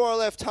say before I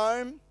left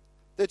home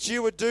that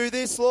you would do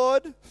this,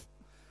 Lord?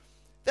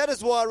 That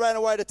is why I ran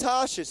away to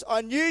Tarshish.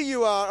 I knew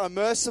you are a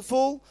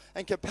merciful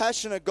and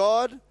compassionate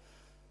God,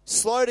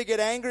 slow to get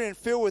angry and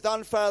filled with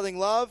unfailing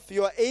love.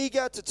 You are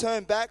eager to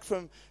turn back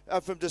from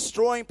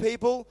destroying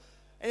people.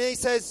 And he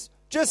says,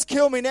 just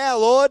kill me now,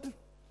 Lord.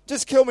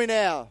 Just kill me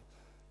now.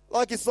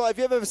 Like it's like, if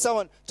you ever have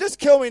someone, just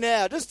kill me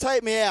now, just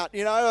take me out.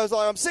 You know, I was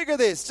like, I'm sick of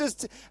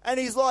this. And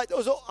he's like, it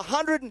was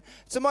 100.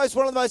 It's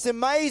one of the most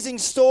amazing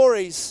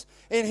stories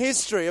in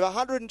history of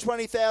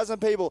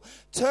 120,000 people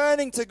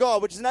turning to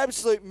God, which is an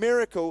absolute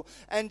miracle.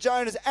 And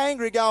Jonah's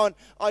angry, going,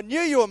 I knew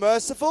you were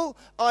merciful.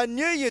 I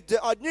knew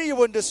you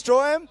wouldn't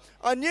destroy them.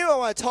 I knew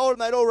when I told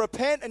them they'd all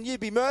repent and you'd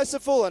be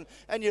merciful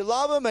and you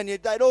love them and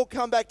they'd all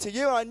come back to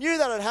you. I knew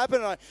that would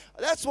happen.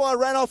 That's why I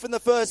ran off in the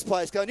first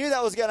place, because I knew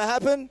that was going to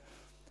happen.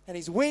 And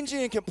he's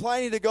whinging and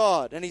complaining to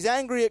God. And he's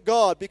angry at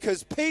God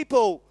because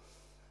people's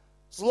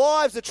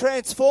lives are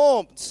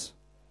transformed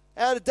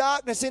out of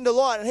darkness into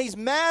light. And he's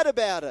mad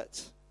about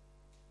it.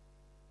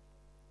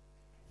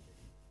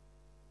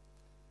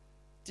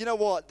 Do you know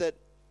what? That,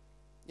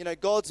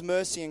 God's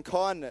mercy and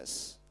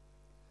kindness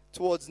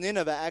towards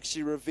Nineveh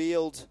actually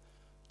revealed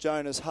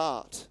Jonah's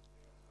heart.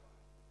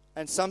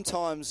 And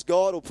sometimes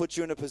God will put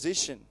you in a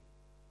position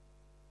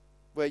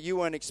where you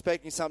weren't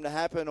expecting something to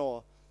happen,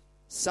 or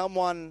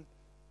someone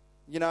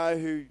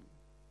who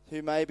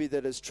maybe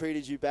that has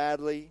treated you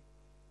badly,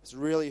 has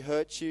really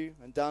hurt you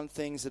and done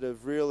things that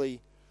have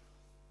really,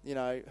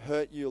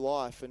 hurt your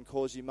life and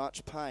caused you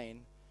much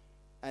pain,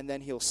 and then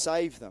he'll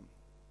save them,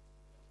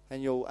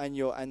 and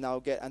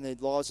their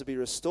lives will be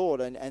restored,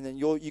 and then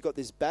you got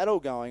this battle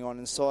going on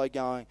inside,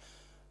 going,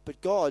 but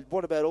God,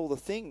 what about all the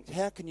things?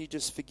 How can you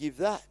just forgive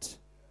that?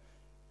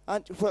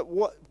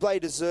 What they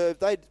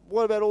deserve?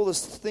 What about all the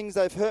things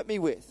they've hurt me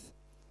with?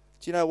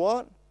 Do you know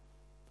what?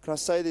 Can I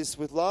say this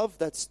with love?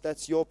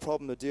 That's your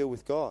problem to deal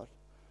with God.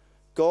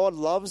 God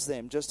loves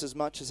them just as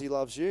much as he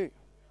loves you.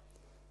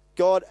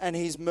 God and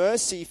his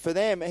mercy for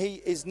them,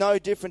 he is no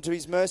different to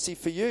his mercy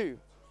for you.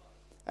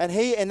 And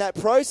he, in that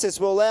process,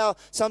 will allow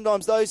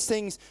sometimes those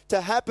things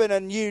to happen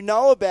and you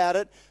know about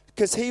it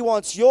because he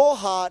wants your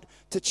heart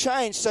to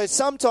change. So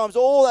sometimes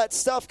all that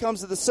stuff comes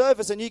to the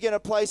surface and you get in a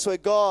place where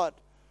God,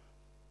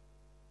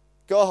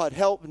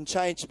 help and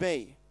change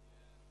me.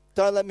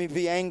 Don't let me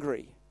be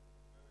angry.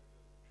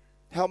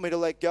 Help me to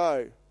let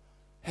go.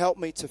 Help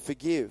me to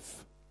forgive.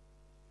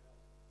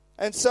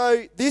 And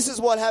so this is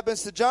what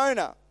happens to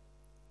Jonah.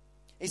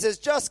 He says,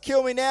 just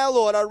kill me now,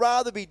 Lord. I'd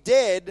rather be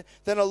dead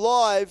than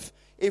alive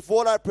if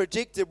what I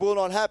predicted will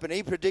not happen.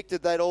 He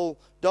predicted they'd all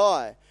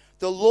die.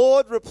 The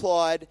Lord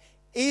replied,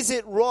 is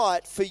it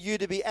right for you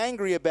to be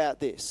angry about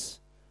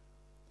this?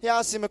 He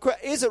asked him a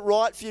question, is it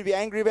right for you to be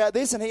angry about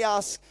this? And he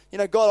asked,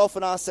 God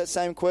often asks that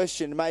same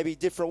question, maybe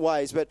different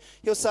ways, but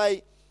he'll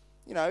say,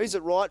 is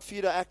it right for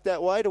you to act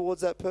that way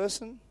towards that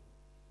person?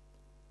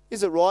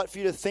 Is it right for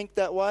you to think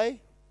that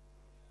way?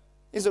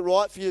 Is it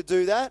right for you to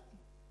do that?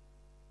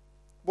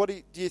 What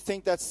do you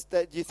think that's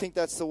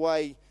the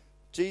way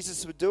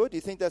Jesus would do it? Do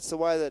you think that's the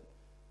way that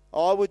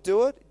I would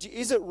do it.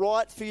 Is it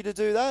right for you to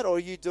do that, or are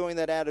you doing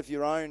that out of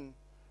your own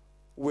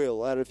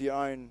will, out of your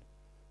own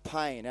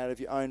pain, out of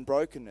your own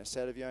brokenness,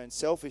 out of your own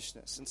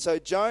selfishness? And so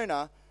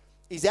Jonah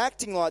is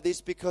acting like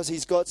this because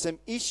he's got some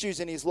issues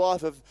in his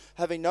life of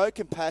having no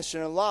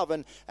compassion and love,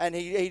 and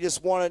he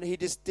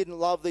just didn't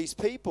love these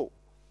people,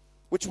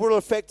 which would have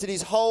affected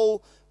his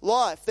whole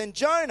life. Then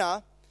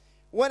Jonah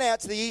went out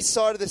to the east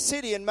side of the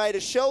city and made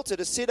a shelter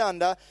to sit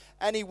under,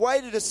 and he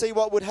waited to see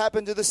what would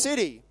happen to the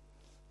city.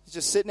 He's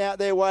just sitting out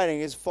there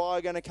waiting. Is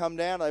fire going to come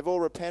down? They've all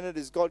repented.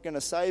 Is God going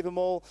to save them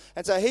all?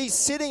 And so he's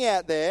sitting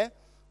out there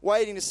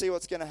waiting to see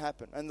what's going to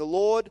happen. And the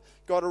Lord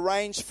God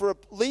arranged for a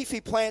leafy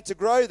plant to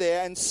grow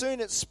there, and soon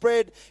it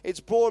spread its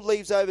broad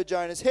leaves over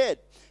Jonah's head,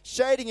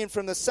 shading him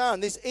from the sun.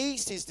 This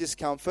eased his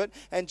discomfort,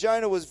 and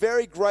Jonah was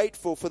very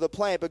grateful for the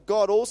plant, but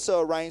God also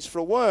arranged for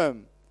a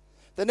worm.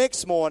 The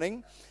next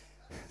morning,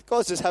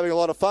 God's just having a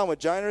lot of fun with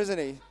Jonah, isn't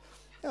he?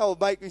 Oh,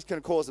 he's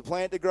going to cause the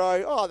plant to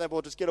grow. Oh, then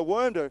we'll just get a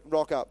worm to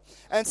rock up.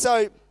 And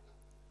so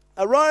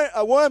a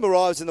worm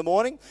arrives in the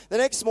morning. The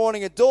next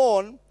morning at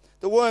dawn,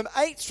 the worm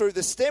ate through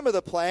the stem of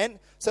the plant,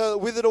 so it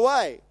withered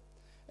away.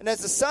 And as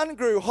the sun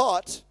grew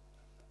hot,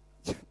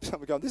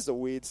 I'm going, this is a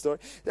weird story.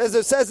 As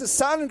the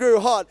sun grew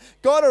hot,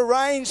 God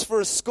arranged for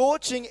a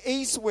scorching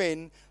east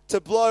wind to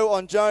blow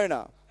on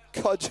Jonah.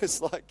 God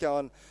just like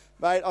going,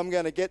 mate, I'm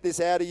going to get this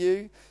out of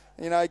you.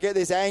 You know, get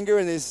this anger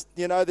and this,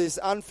 this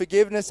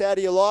unforgiveness out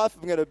of your life.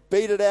 I'm going to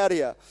beat it out of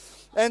you.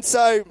 And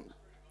so,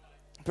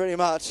 pretty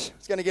much,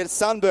 it's going to get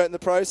sunburnt in the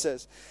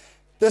process.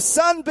 The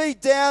sun beat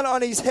down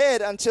on his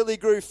head until he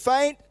grew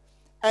faint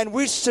and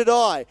wished to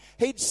die.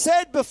 He'd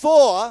said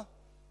before,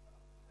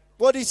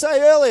 what did he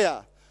say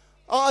earlier?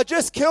 Oh,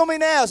 just kill me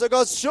now. So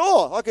God,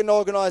 sure, I can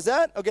organise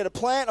that. I'll get a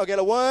plant, I'll get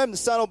a worm, the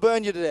sun will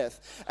burn you to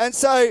death. And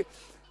so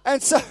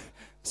that's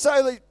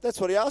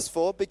what he asked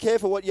for. Be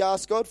careful what you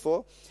ask God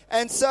for.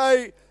 And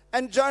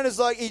Jonah's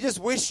like, he just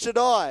wished to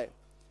die.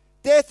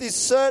 Death is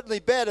certainly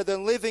better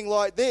than living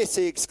like this,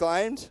 he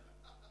exclaimed.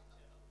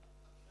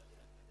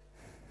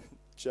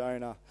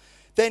 Jonah.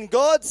 Then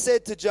God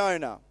said to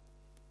Jonah,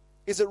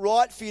 is it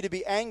right for you to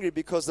be angry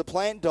because the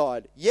plant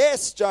died?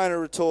 Yes, Jonah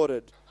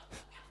retorted.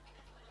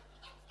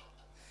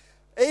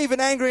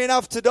 Even angry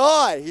enough to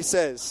die, he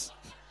says.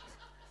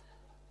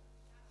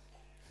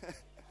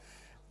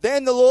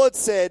 Then the Lord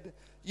said,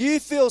 you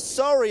feel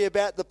sorry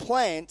about the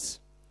plant,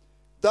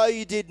 though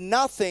you did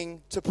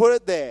nothing to put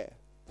it there.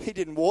 He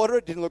didn't water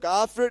it, didn't look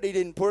after it, he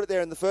didn't put it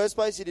there in the first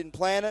place, he didn't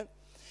plant it.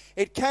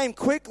 It came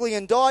quickly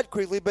and died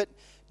quickly, but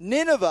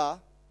Nineveh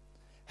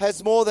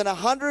has more than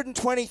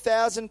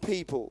 120,000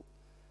 people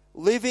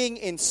living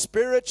in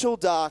spiritual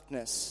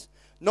darkness,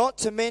 not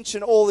to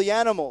mention all the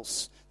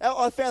animals. Now,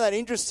 I found that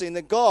interesting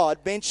that God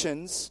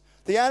mentions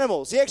the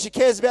animals. He actually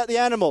cares about the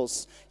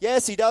animals.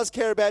 Yes, he does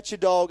care about your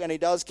dog and he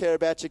does care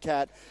about your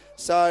cat.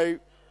 So,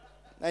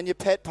 and your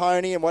pet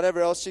pony and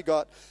whatever else you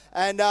got.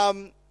 And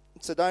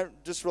so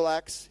don't, just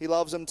relax. He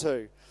loves them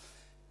too.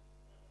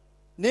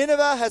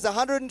 Nineveh has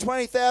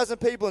 120,000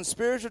 people in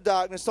spiritual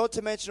darkness, not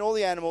to mention all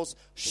the animals.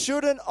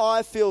 Shouldn't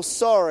I feel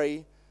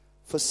sorry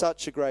for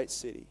such a great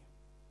city?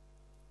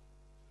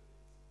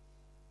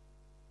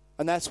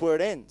 And that's where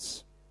it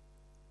ends.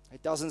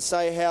 It doesn't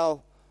say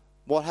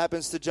what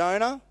happens to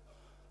Jonah.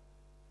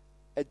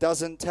 It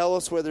doesn't tell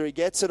us whether he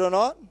gets it or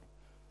not.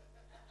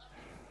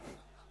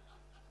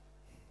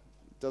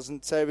 It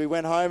doesn't say if he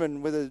went home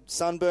and with a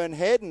sunburned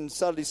head and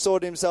suddenly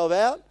sorted himself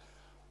out.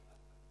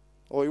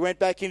 Or he went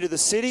back into the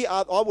city.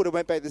 I would have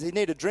went back. He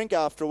needed a drink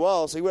after a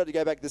while, so he wanted to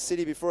go back to the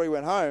city before he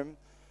went home.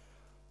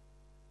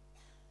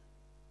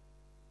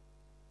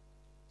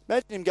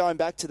 Imagine him going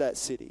back to that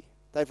city.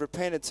 They've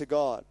repented to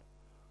God.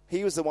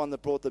 He was the one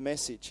that brought the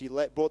message. He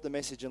brought the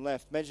message and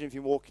left. Imagine if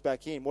you walked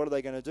back in. What are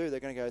they going to do? They're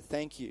going to go,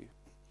 thank you.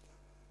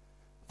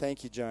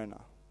 Thank you,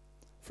 Jonah,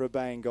 for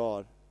obeying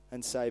God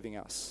and saving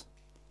us.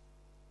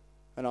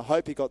 And I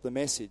hope he got the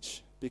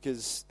message,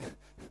 because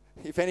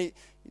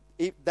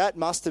that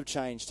must have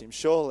changed him,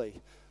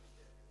 surely.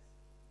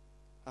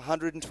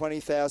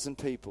 120,000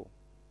 people.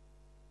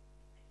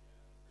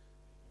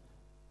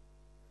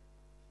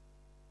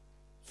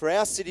 For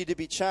our city to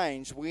be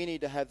changed, we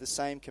need to have the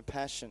same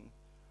compassion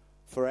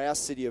for our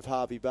city of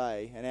Harvey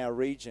Bay and our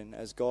region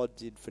as God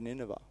did for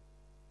Nineveh.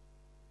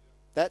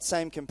 That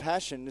same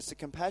compassion, it's a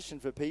compassion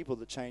for people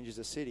that changes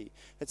a city.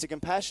 It's a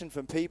compassion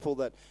for people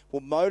that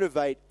will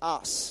motivate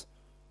us,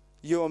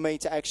 you and me,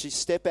 to actually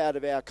step out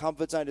of our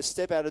comfort zone, to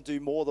step out and do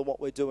more than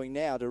what we're doing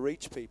now to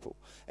reach people.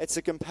 It's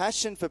a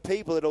compassion for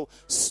people that'll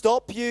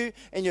stop you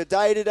in your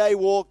day-to-day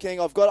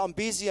walking. I'm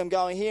busy, I'm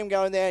going here, I'm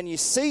going there, and you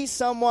see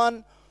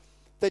someone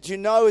that you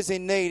know is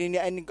in need,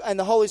 and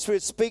the Holy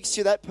Spirit speaks to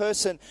you, that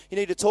person, you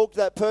need to talk to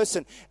that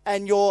person,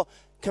 and your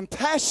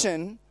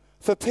compassion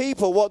for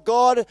people, what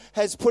God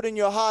has put in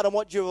your heart and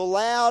what you've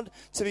allowed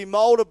to be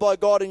molded by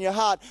God in your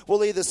heart,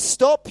 will either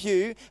stop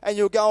you and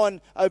you'll go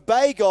and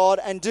obey God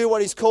and do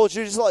what he's called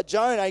you, just like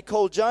Jonah, he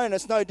called Jonah,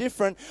 it's no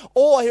different,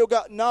 or he'll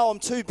go, no, I'm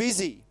too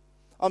busy.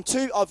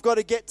 I've got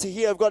to get to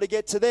here, I've got to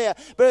get to there.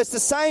 But it's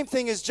the same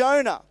thing as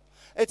Jonah.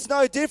 It's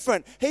no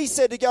different. He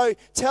said to go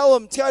tell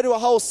them, to go to a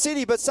whole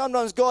city, but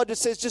sometimes God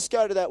just says, just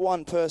go to that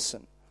one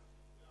person.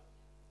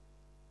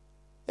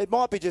 It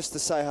might be just to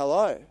say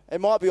hello. It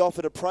might be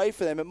offer to pray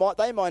for them.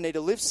 They might need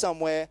to live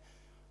somewhere.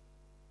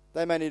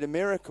 They may need a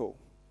miracle.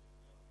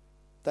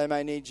 They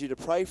may need you to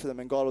pray for them,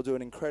 and God will do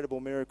an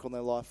incredible miracle in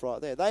their life right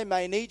there. They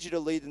may need you to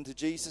lead them to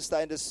Jesus.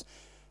 They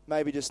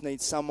maybe just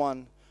need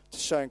someone to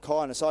show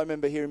kindness. I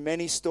remember hearing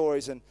many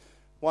stories, and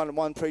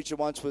one preacher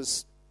once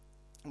was,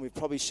 and we've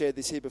probably shared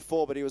this here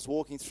before, but he was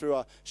walking through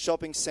a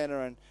shopping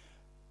centre,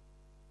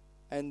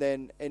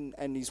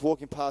 and he's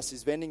walking past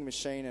his vending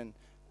machine,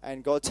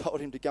 and God told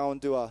him to go and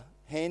do a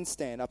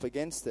handstand up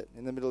against it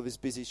in the middle of his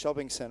busy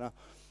shopping centre.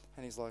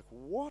 And he's like,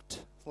 what?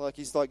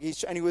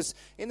 And he was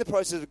in the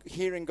process of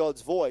hearing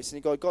God's voice. And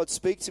he goes, God,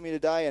 speak to me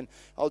today, and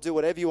I'll do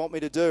whatever you want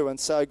me to do. And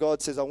so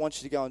God says, I want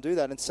you to go and do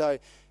that. And so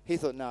he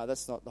thought, no,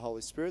 that's not the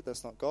Holy Spirit.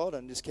 That's not God.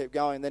 And just kept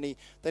going. Then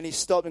he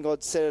stopped, and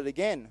God said it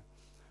again.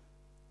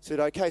 He said,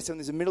 okay, so in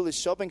the middle of this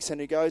shopping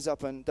centre, he goes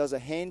up and does a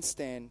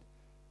handstand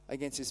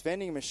against his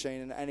vending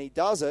machine. And he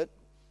does it.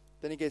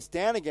 Then he gets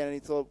down again, and he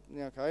thought,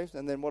 okay,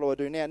 and then what do I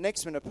do now?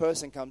 Next minute, a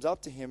person comes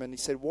up to him, and he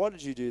said, why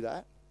did you do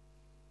that?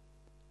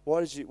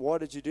 Why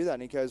did you do that?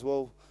 And he goes,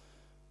 well,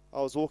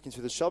 I was walking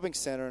through the shopping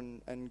centre,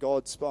 and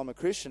I'm a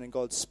Christian, and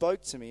God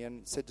spoke to me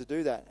and said to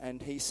do that.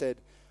 And he said,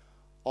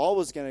 I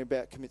was going to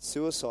about commit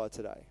suicide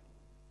today.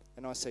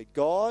 And I said,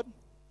 God,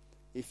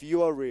 if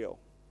you are real,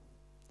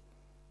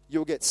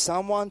 you'll get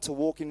someone to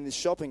walk into this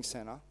shopping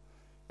centre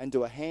and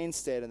do a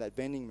handstand in that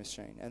vending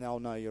machine, and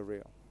they'll know you're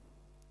real.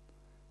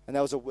 And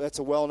that's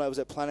a well-known, it was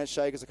at Planet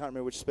Shakers, I can't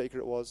remember which speaker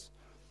it was.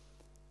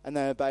 And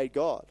they obeyed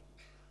God.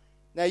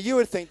 Now, you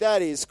would think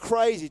that is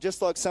crazy,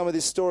 just like some of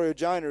this story of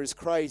Jonah is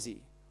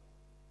crazy.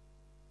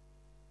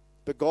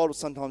 But God will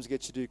sometimes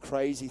get you to do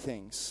crazy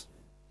things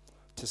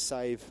to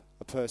save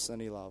a person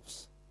that he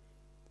loves.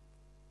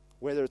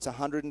 Whether it's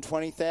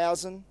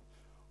 120,000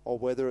 or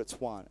whether it's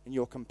one. And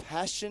your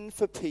compassion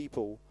for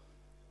people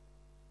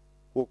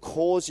will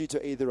cause you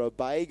to either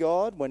obey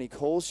God when he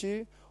calls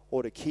you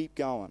or to keep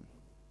going.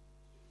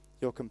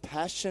 Your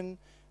compassion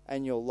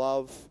and your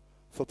love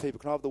for people.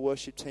 Can I have the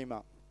worship team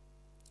up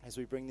as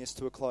we bring this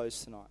to a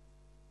close tonight?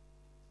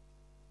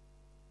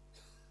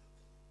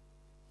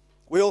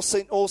 We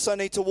also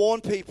need to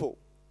warn people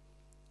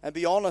and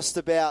be honest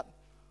about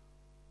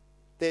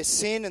their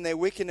sin, and their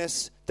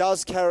wickedness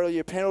does carry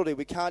a penalty.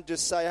 We can't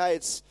just say, hey,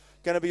 it's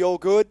going to be all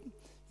good,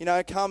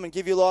 come and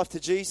give your life to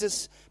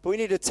Jesus. But we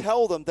need to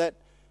tell them that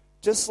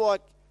just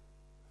like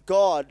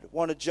God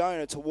wanted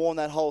Jonah to warn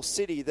that whole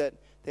city that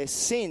their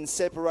sin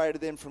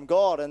separated them from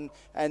God,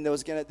 and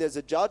there's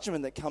a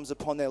judgment that comes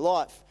upon their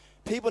life.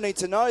 People need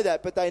to know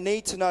that, but they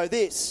need to know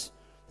this,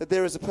 that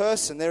there is a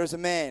person, there is a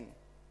man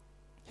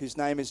whose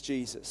name is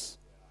Jesus,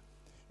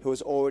 who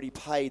has already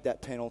paid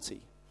that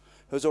penalty,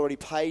 who has already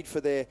paid for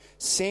their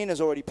sin,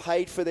 has already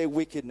paid for their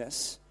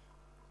wickedness.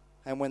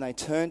 And when they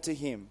turn to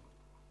him,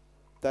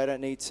 they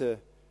don't need to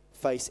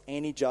face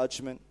any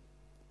judgment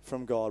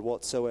from God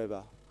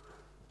whatsoever,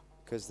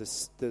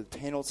 because the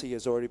penalty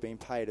has already been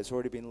paid. It's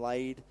already been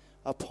laid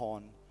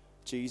upon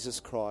Jesus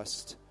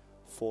Christ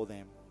for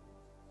them.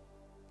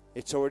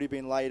 It's already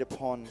been laid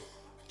upon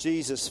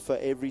Jesus for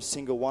every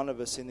single one of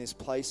us in this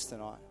place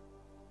tonight.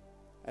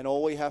 And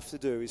all we have to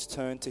do is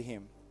turn to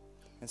him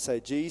and say,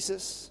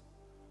 Jesus,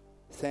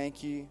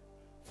 thank you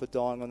for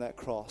dying on that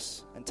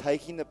cross and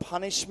taking the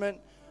punishment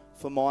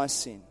for my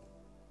sin,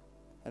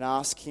 and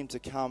ask him to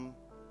come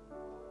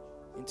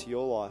into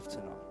your life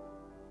tonight.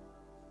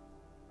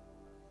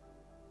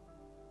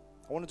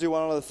 I want to do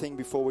one other thing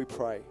before we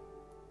pray.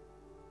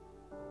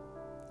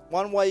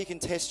 One way you can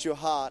test your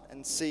heart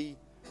and see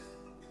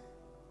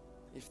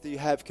if you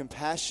have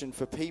compassion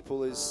for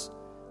people is,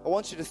 I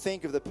want you to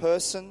think of the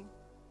person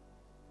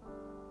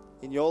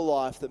in your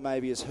life that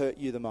maybe has hurt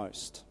you the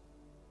most.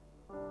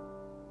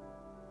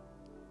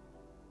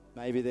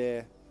 Maybe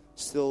they're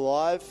still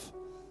alive,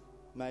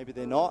 maybe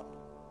they're not.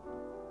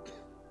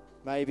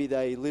 Maybe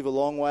they live a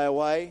long way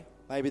away,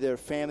 maybe they're a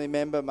family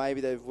member,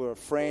 maybe they were a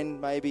friend,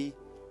 maybe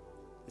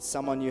it's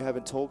someone you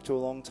haven't talked to a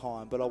long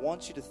time. But I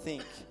want you to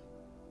think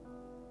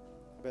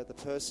about the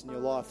person in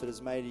your life that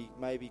has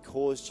maybe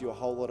caused you a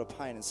whole lot of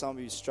pain. And some of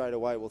you straight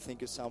away will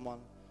think of someone.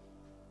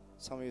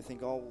 Some of you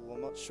think, oh, well,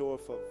 I'm not sure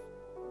if I've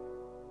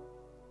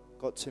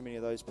got too many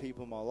of those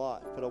people in my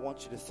life. But I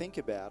want you to think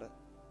about it.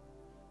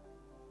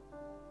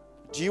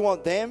 Do you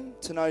want them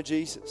to know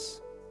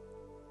Jesus?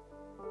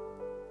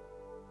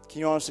 Can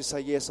you honestly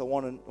say, yes, I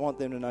want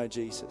them to know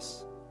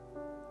Jesus?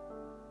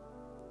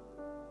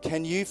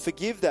 Can you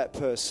forgive that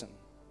person?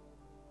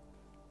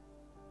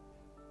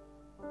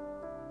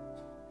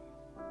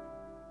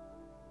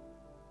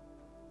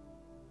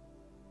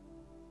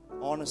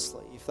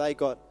 Honestly, if they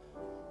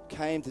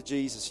came to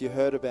Jesus, you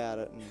heard about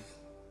it, and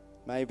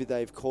maybe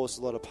they've caused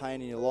a lot of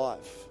pain in your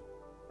life,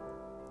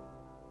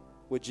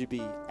 would you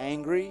be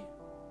angry?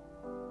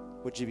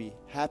 Would you be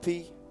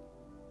happy?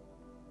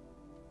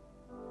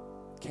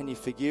 Can you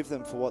forgive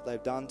them for what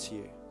they've done to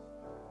you?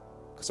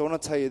 Because I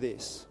want to tell you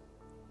this.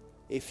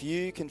 if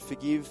you can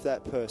forgive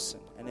that person,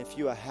 and if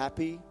you are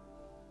happy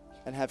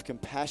and have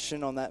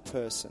compassion on that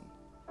person,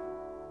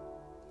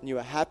 and you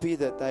are happy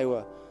that they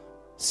were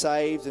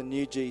saved and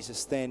knew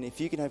Jesus, then if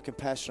you can have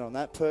compassion on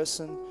that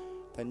person,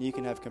 then you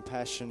can have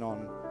compassion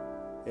on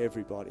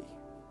everybody.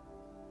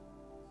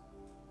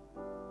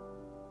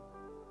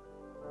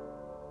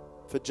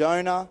 For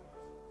Jonah,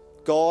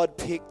 God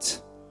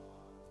picked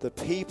the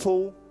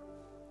people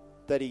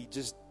that he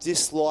just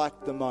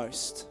disliked the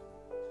most.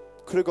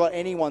 Could have got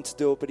anyone to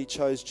do it, but he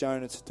chose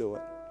Jonah to do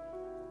it.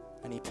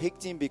 And he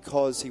picked him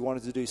because he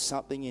wanted to do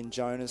something in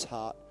Jonah's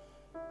heart.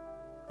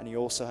 And he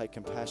also had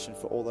compassion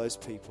for all those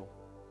people.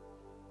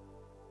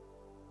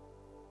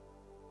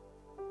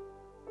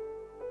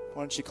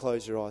 Why don't you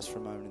close your eyes for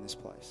a moment in this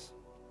place?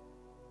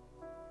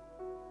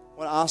 I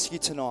want to ask you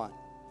tonight,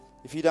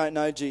 if you don't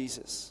know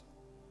Jesus,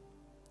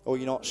 or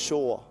you're not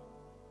sure,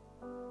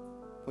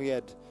 we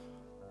had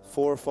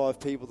 4 or 5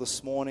 people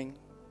this morning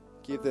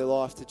give their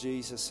life to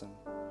Jesus, and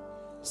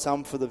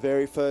some for the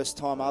very first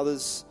time.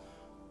 Others,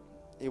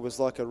 it was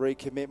like a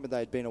recommitment.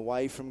 They'd been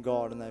away from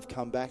God and they've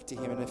come back to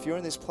Him. And if you're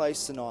in this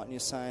place tonight and you're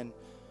saying,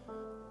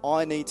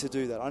 I need to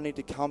do that, I need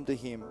to come to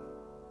Him,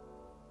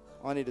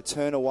 I need to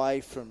turn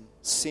away from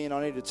sin,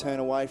 I need to turn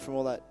away from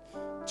all that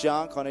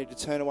junk, I need to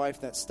turn away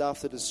from that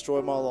stuff that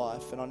destroyed my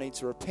life, and I need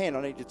to repent,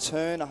 I need to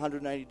turn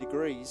 180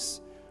 degrees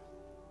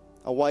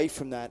away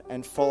from that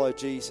and follow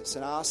Jesus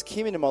and ask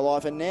Him into my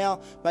life, and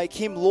now make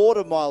Him Lord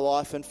of my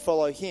life and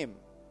follow Him.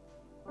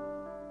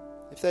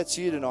 If that's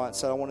you tonight,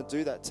 say, I want to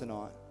do that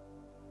tonight.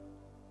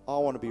 I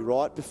want to be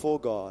right before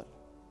God.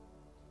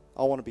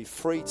 I want to be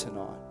free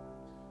tonight.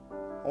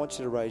 I want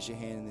you to raise your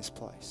hand in this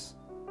place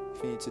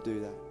if you need to do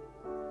that.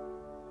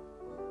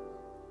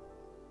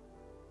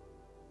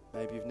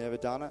 Maybe you've never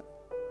done it.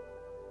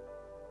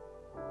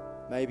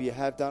 Maybe you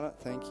have done it.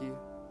 Thank you.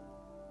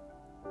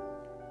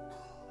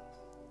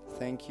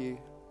 Thank you.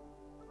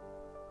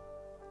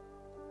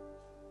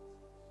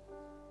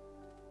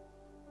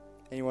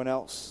 Anyone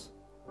else?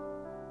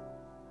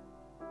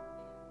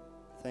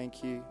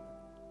 Thank you.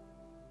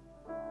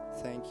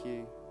 Thank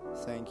you.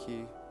 Thank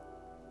you.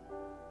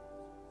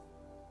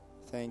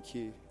 Thank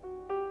you.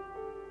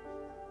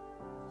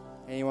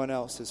 Anyone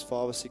else? There's 5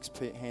 or 6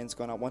 hands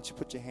gone up. Once you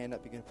put your hand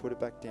up, you can put it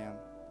back down.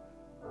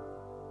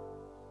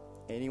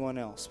 Anyone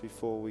else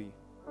before we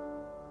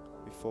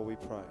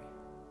pray?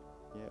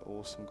 Yeah,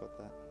 awesome. Got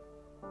that.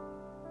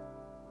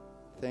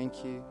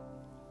 Thank you.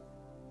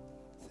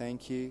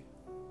 Thank you.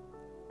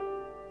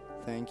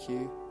 Thank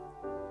you.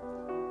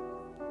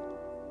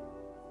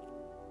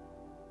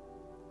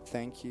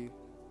 Thank you.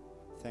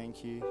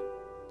 Thank you.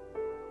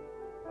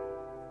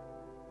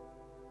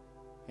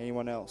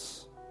 Anyone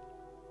else?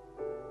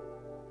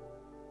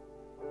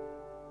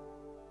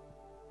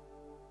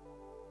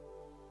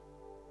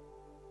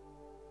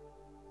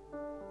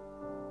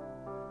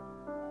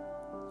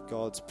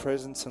 God's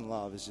presence and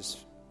love is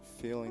just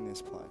filling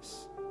this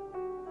place.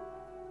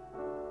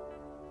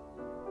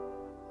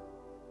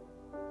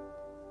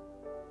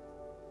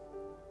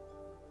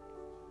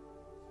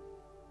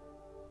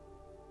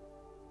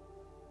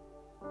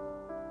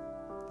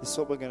 This is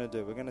what we're going to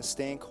do. We're going to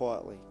stand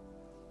quietly.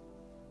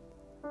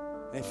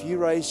 And if you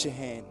raised your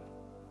hand,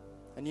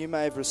 and you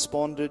may have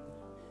responded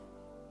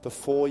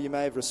before, you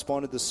may have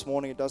responded this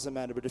morning, it doesn't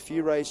matter. But if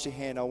you raised your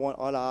hand,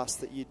 I'd ask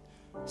that you'd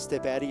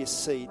step out of your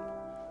seat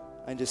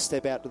and just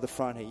step out to the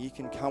front here. You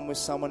can come with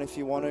someone if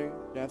you want to. You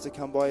don't have to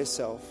come by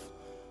yourself.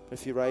 But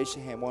if you raise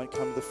your hand, why don't you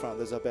come to the front?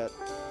 There's about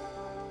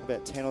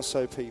 10 or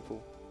so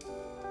people.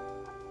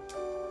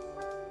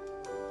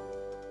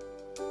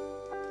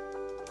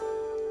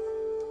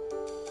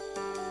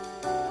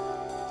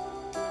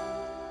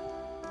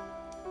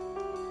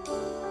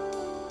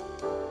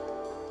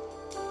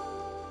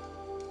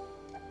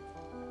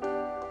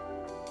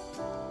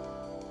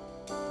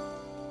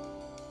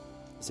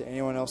 Is there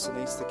anyone else that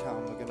needs to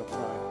come? We're going to pray.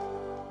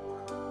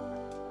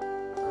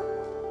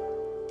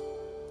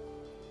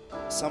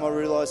 Some I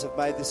realise have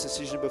made this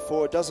decision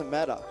before. It doesn't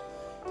matter.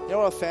 You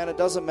know what I found? It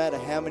doesn't matter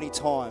how many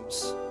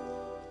times.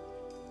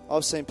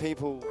 I've seen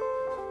people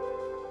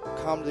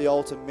come to the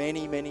altar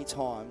many, many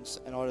times,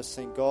 and I just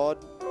think, God,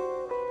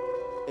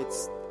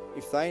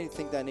 if they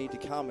think they need to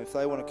come, if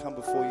they want to come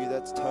before you,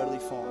 that's totally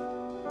fine.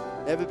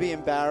 Never be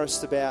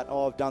embarrassed about,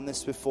 I've done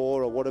this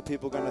before, or what are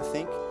people going to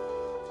think?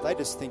 They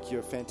just think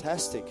you're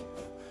fantastic.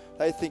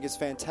 They think it's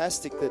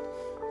fantastic that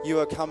you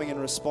are coming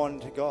and responding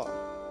to God.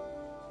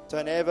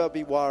 Don't ever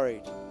be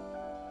worried.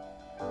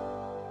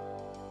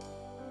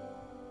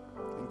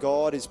 And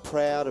God is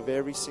proud of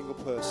every single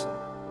person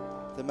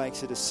that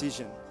makes a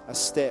decision, a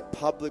step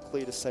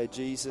publicly to say,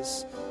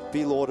 Jesus,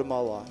 be Lord of my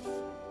life.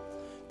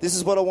 This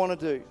is what I want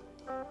to do.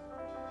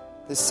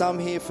 There's some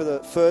here for the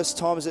first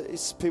time.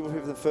 It's people who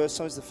for the first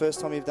time. Is the first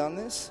time you've done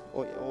this?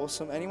 Oh, yeah,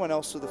 awesome. Anyone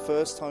else for the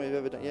first time you've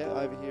ever done? Yeah,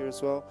 over here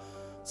as well.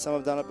 Some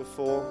have done it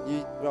before.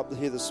 You were up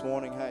here this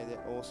morning. Hey, they're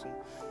awesome.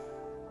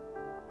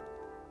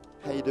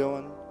 How you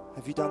doing?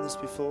 Have you done this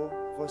before?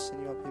 Have I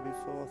seen you up here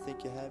before? I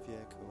think you have. Yeah,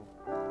 cool.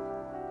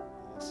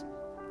 Awesome.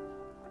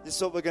 This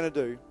is what we're going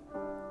to do.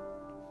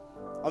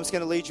 I'm just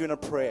going to lead you in a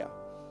prayer.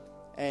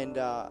 And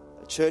the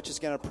church is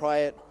going to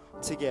pray it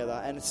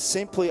together. And it's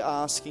simply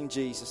asking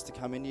Jesus to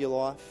come into your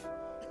life,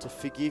 to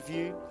forgive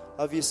you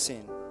of your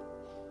sin.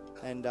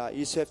 And you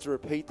just have to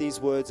repeat these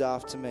words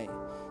after me.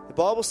 The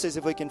Bible says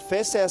if we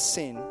confess our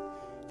sin,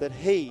 that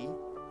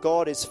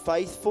God is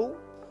faithful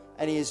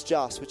and He is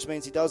just, which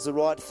means He does the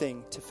right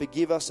thing to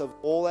forgive us of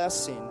all our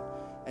sin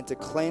and to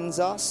cleanse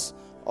us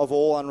of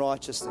all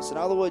unrighteousness. In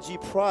other words, you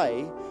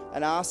pray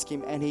and ask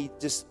Him, and He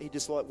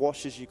just like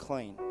washes you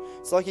clean.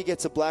 It's like He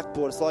gets a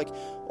blackboard. It's like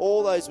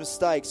all those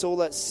mistakes, all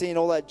that sin,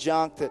 all that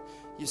junk that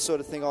you sort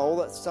of think, oh, all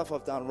that stuff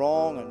I've done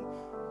wrong,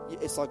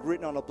 and it's like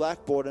written on a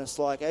blackboard. And it's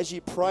like as you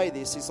pray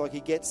this, it's like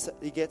He gets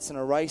an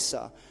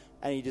eraser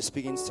and He just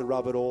begins to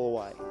rub it all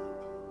away.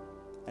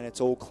 And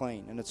it's all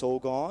clean and it's all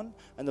gone.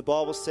 And the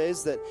Bible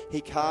says that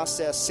He casts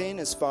our sin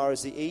as far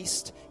as the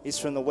east is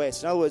from the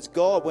west. In other words,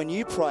 God, when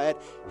you pray it,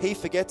 He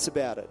forgets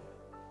about it,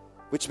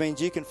 which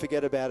means you can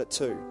forget about it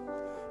too.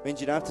 It means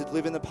you don't have to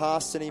live in the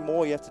past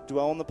anymore. You have to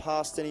dwell on the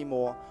past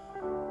anymore.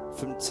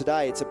 From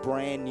today, it's a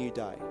brand new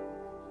day.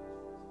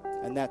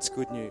 And that's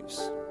good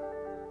news.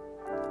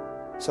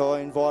 So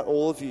I invite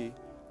all of you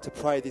to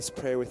pray this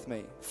prayer with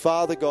me.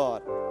 Father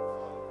God,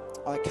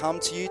 I come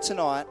to you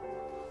tonight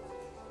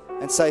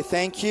and say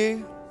thank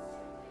you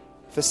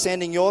for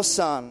sending your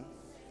Son,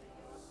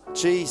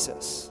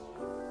 Jesus,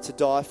 to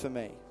die for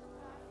me.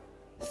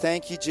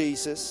 Thank you,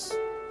 Jesus,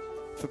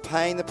 for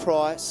paying the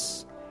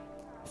price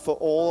for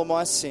all of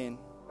my sin.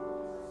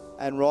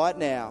 And right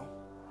now,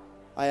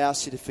 I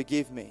ask you to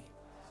forgive me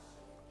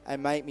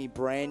and make me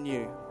brand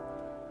new.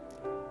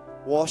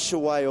 Wash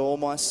away all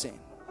my sin.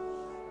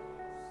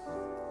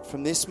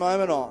 From this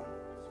moment on,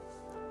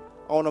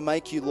 I want to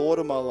make you Lord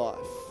of my life.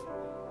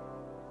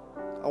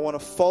 I want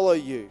to follow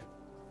you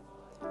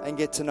and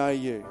get to know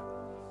you.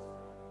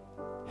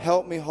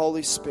 Help me,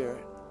 Holy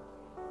Spirit,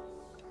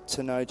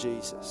 to know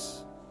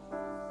Jesus.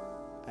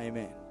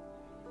 Amen.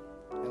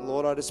 And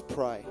Lord, I just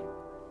pray,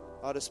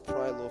 Lord,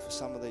 for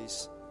some of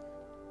these.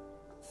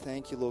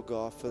 Thank you, Lord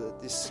God, for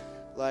this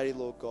lady,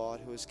 Lord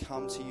God, who has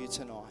come to you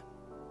tonight.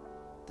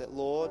 That,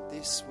 Lord,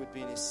 this would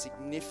be a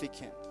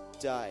significant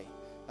day,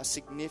 a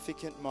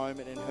significant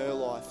moment in her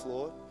life,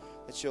 Lord.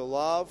 That your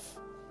love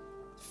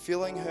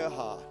filling her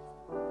heart,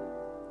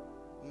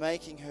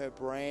 making her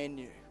brand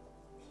new.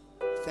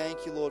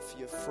 Thank you, Lord, for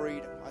your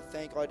freedom.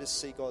 I just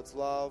see God's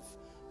love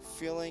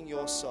filling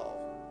your soul.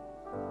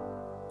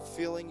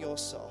 Filling your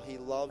soul. He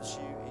loves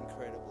you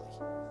incredibly.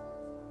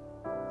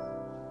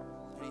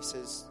 And He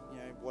says,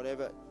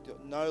 whatever,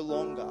 no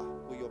longer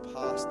will your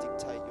past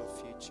dictate your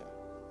future.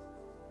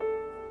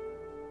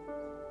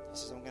 He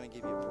says, I'm going to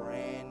give you a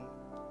brand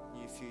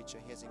new future.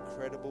 He has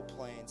incredible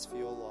plans for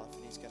your life,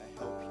 and He's going to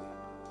help you.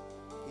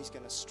 He's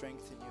going to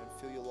strengthen you and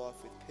fill your life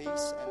with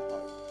peace and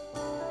hope.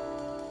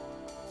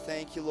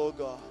 Thank you, Lord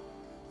God.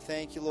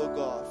 Thank you, Lord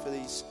God, for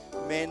these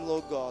men,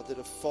 Lord God, that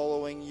are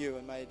following you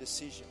and made a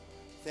decision.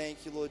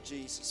 Thank you, Lord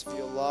Jesus, for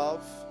your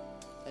love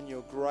and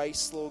your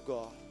grace, Lord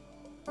God,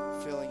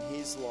 filling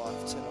his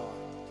life tonight.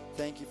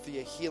 Thank you for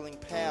your healing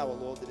power,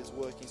 Lord, that is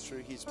working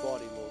through his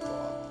body, Lord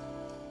God.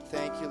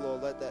 Thank you,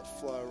 Lord. Let that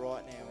flow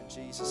right now in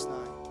Jesus'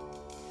 name.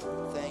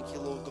 Thank you,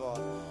 Lord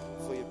God,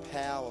 for your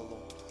power,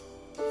 Lord.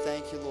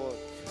 Thank you, Lord.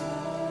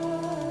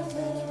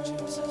 Thank you,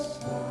 Jesus.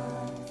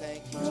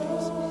 Thank you,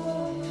 Jesus.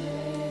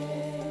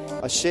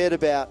 I shared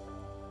about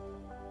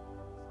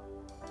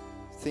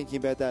thinking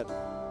about that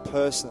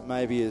person that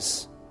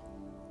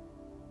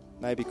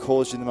maybe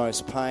caused you the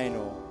most pain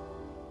or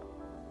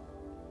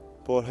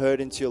brought hurt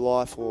into your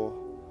life or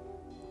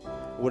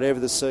whatever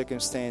the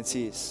circumstance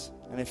is.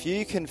 And if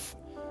you can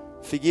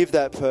forgive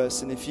that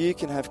person, if you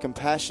can have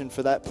compassion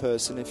for that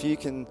person, if you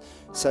can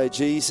say,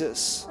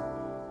 Jesus,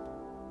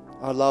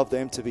 I love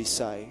them to be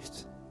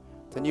saved,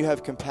 then you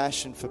have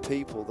compassion for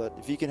people. That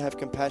if you can have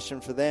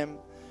compassion for them,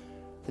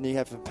 then you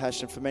have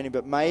compassion for many.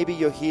 But maybe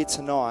you're here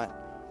tonight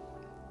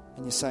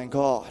and you're saying,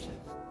 God,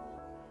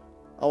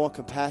 I want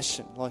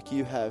compassion like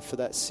you have for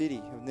that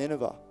city of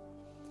Nineveh.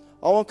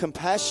 I want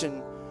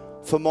compassion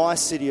for my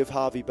city of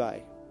Hervey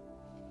Bay.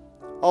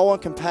 I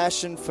want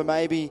compassion for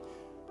maybe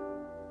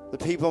the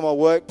people in my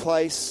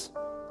workplace,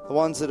 the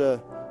ones that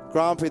are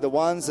grumpy, the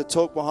ones that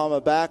talk behind my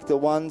back, the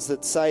ones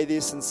that say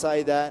this and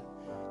say that,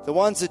 the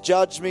ones that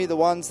judge me, the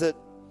ones that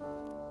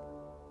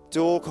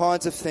do all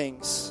kinds of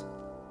things.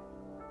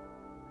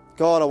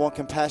 God, I want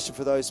compassion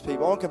for those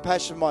people. I want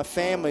compassion for my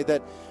family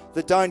that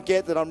don't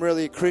get that I'm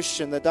really a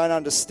Christian, that don't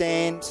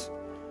understand.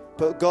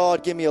 But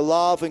God, give me a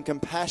love and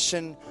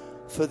compassion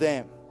for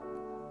them.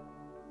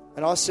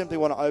 And I simply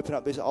want to open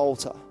up this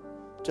altar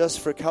just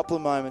for a couple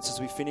of moments as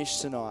we finish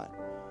tonight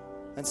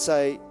and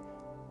say,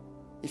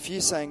 if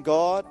you're saying,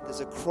 God, there's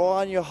a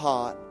cry in your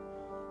heart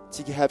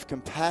to have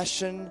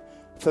compassion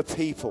for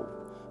people,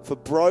 for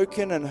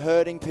broken and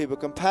hurting people,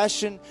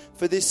 compassion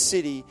for this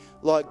city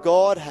like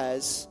God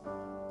has.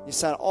 You're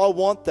saying, I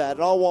want that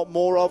and I want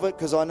more of it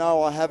because I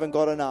know I haven't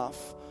got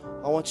enough.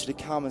 I want you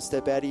to come and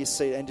step out of your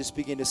seat and just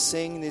begin to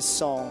sing this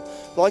song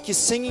like you're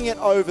singing it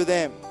over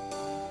them,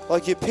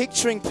 like you're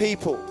picturing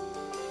people.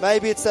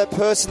 Maybe it's that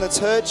person that's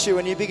hurt you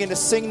and you begin to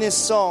sing this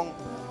song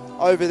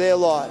over their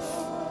life.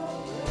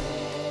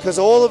 Because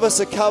all of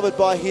us are covered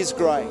by His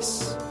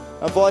grace.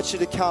 I invite you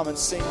to come and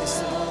sing this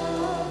song.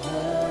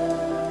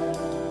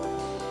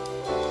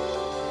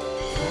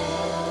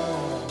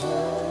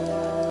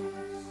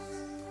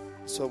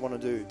 That's what I want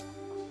to do.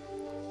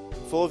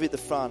 For all of you at the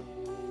front,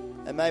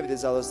 and maybe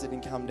there's others that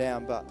didn't come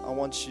down, but I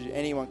want you,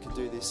 anyone can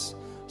do this.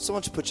 So I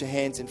want you to put your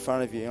hands in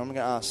front of you. I'm going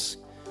to ask,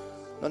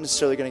 not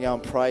necessarily going to go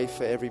and pray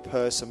for every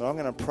person, but I'm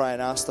going to pray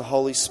and ask the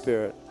Holy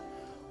Spirit,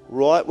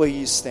 right where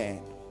you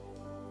stand,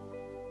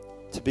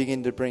 to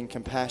begin to bring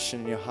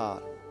compassion in your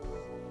heart.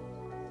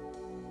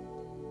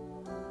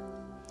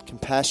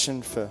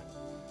 Compassion for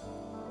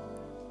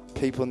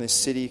people in this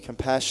city,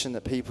 compassion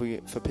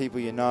for people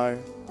you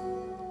know,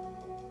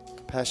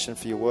 compassion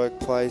for your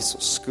workplace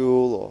or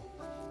school or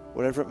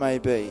whatever it may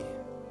be.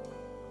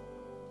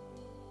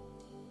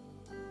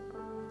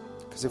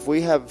 Because if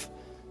we have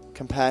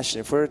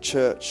compassion, if we're a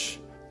church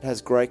that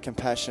has great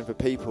compassion for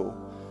people,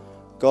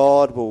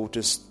 God will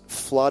just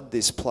flood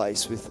this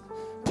place with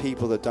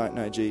people that don't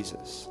know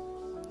Jesus.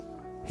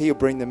 He'll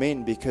bring them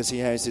in because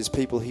He knows there's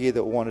people here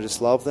that want to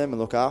just love them and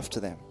look after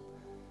them.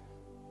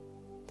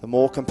 The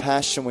more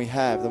compassion we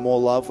have, the more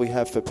love we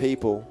have for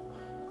people,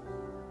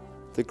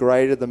 the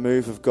greater the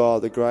move of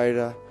God, the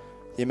greater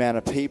the amount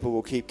of people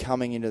will keep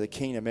coming into the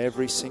kingdom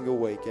every single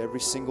week, every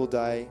single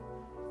day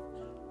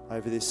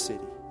over this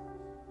city.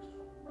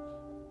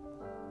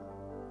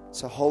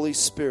 So Holy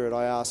Spirit,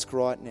 I ask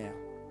right now,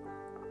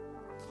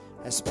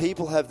 as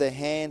people have their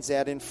hands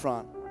out in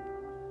front,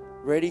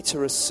 ready to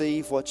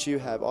receive what you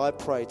have, I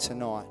pray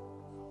tonight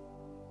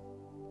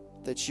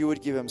that you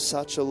would give them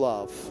such a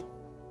love,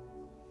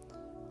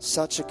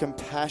 such a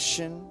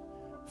compassion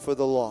for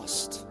the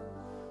lost,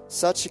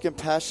 such a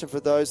compassion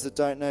for those that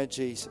don't know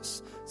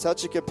Jesus,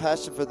 such a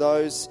compassion for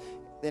those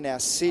in our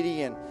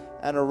city and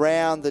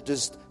around that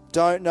just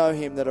don't know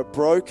Him, that are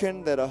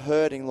broken, that are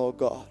hurting, Lord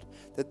God,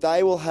 that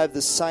they will have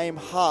the same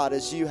heart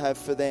as you have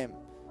for them.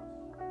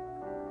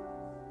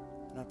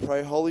 And I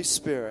pray, Holy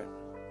Spirit,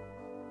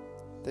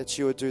 that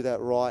you would do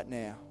that right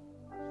now.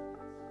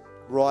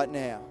 Right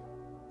now.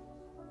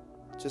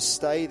 Just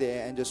stay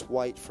there and just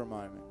wait for a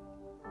moment.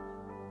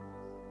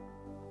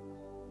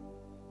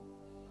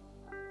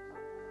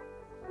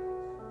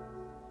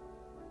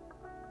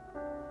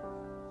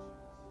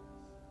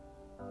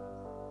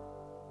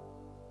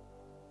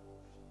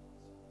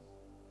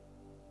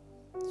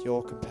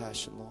 Your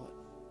compassion,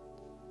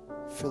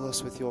 Lord. Fill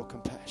us with your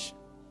compassion.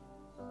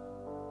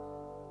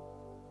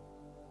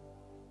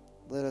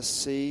 Let us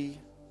see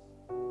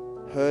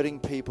hurting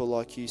people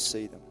like you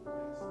see them.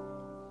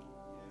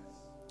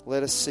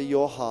 Let us see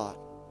your heart.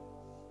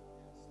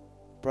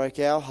 Break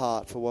our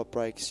heart for what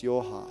breaks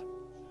your heart.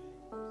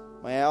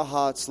 May our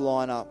hearts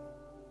line up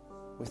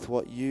with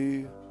what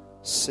you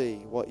see,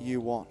 what you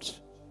want.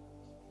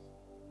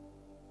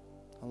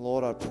 And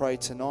Lord, I pray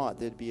tonight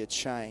there'd be a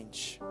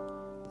change.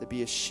 There'd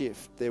be a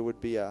shift. There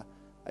would be a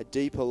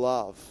deeper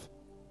love.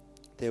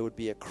 There would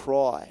be a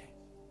cry.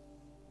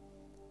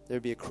 There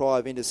would be a cry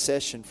of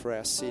intercession for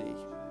our city.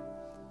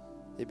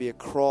 There'd be a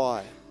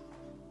cry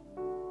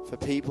for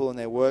people in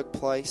their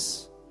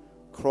workplace.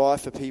 Cry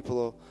for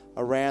people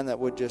around that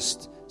would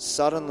just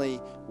suddenly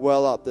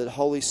well up. That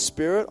Holy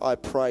Spirit, I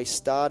pray,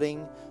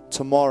 starting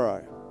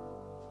tomorrow,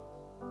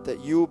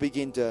 that you'll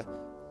begin to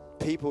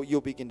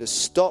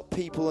stop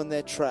people in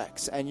their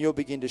tracks, and you'll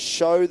begin to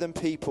show them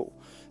people.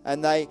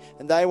 And they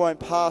won't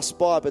pass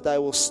by, but they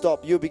will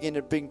stop. You'll begin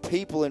to bring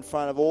people in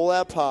front of all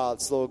our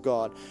paths, Lord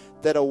God,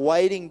 that are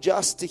waiting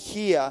just to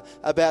hear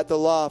about the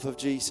love of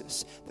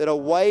Jesus. That are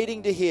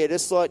waiting to hear,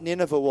 just like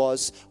Nineveh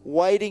was,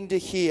 waiting to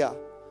hear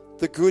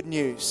the good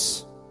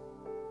news.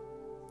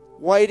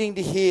 Waiting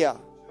to hear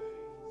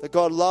that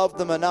God loved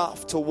them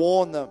enough to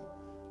warn them.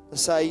 To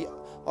say,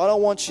 I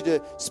don't want you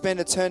to spend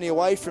eternity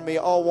away from me.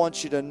 I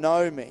want you to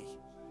know me.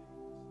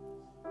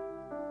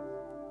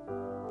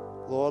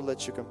 Lord,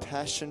 let your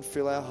compassion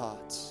fill our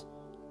hearts.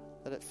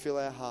 Let it fill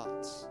our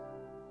hearts.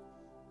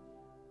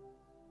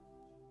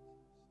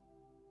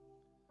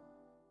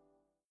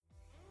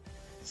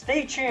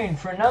 Stay tuned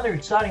for another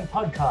exciting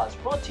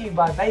podcast brought to you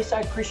by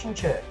Bayside Christian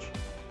Church.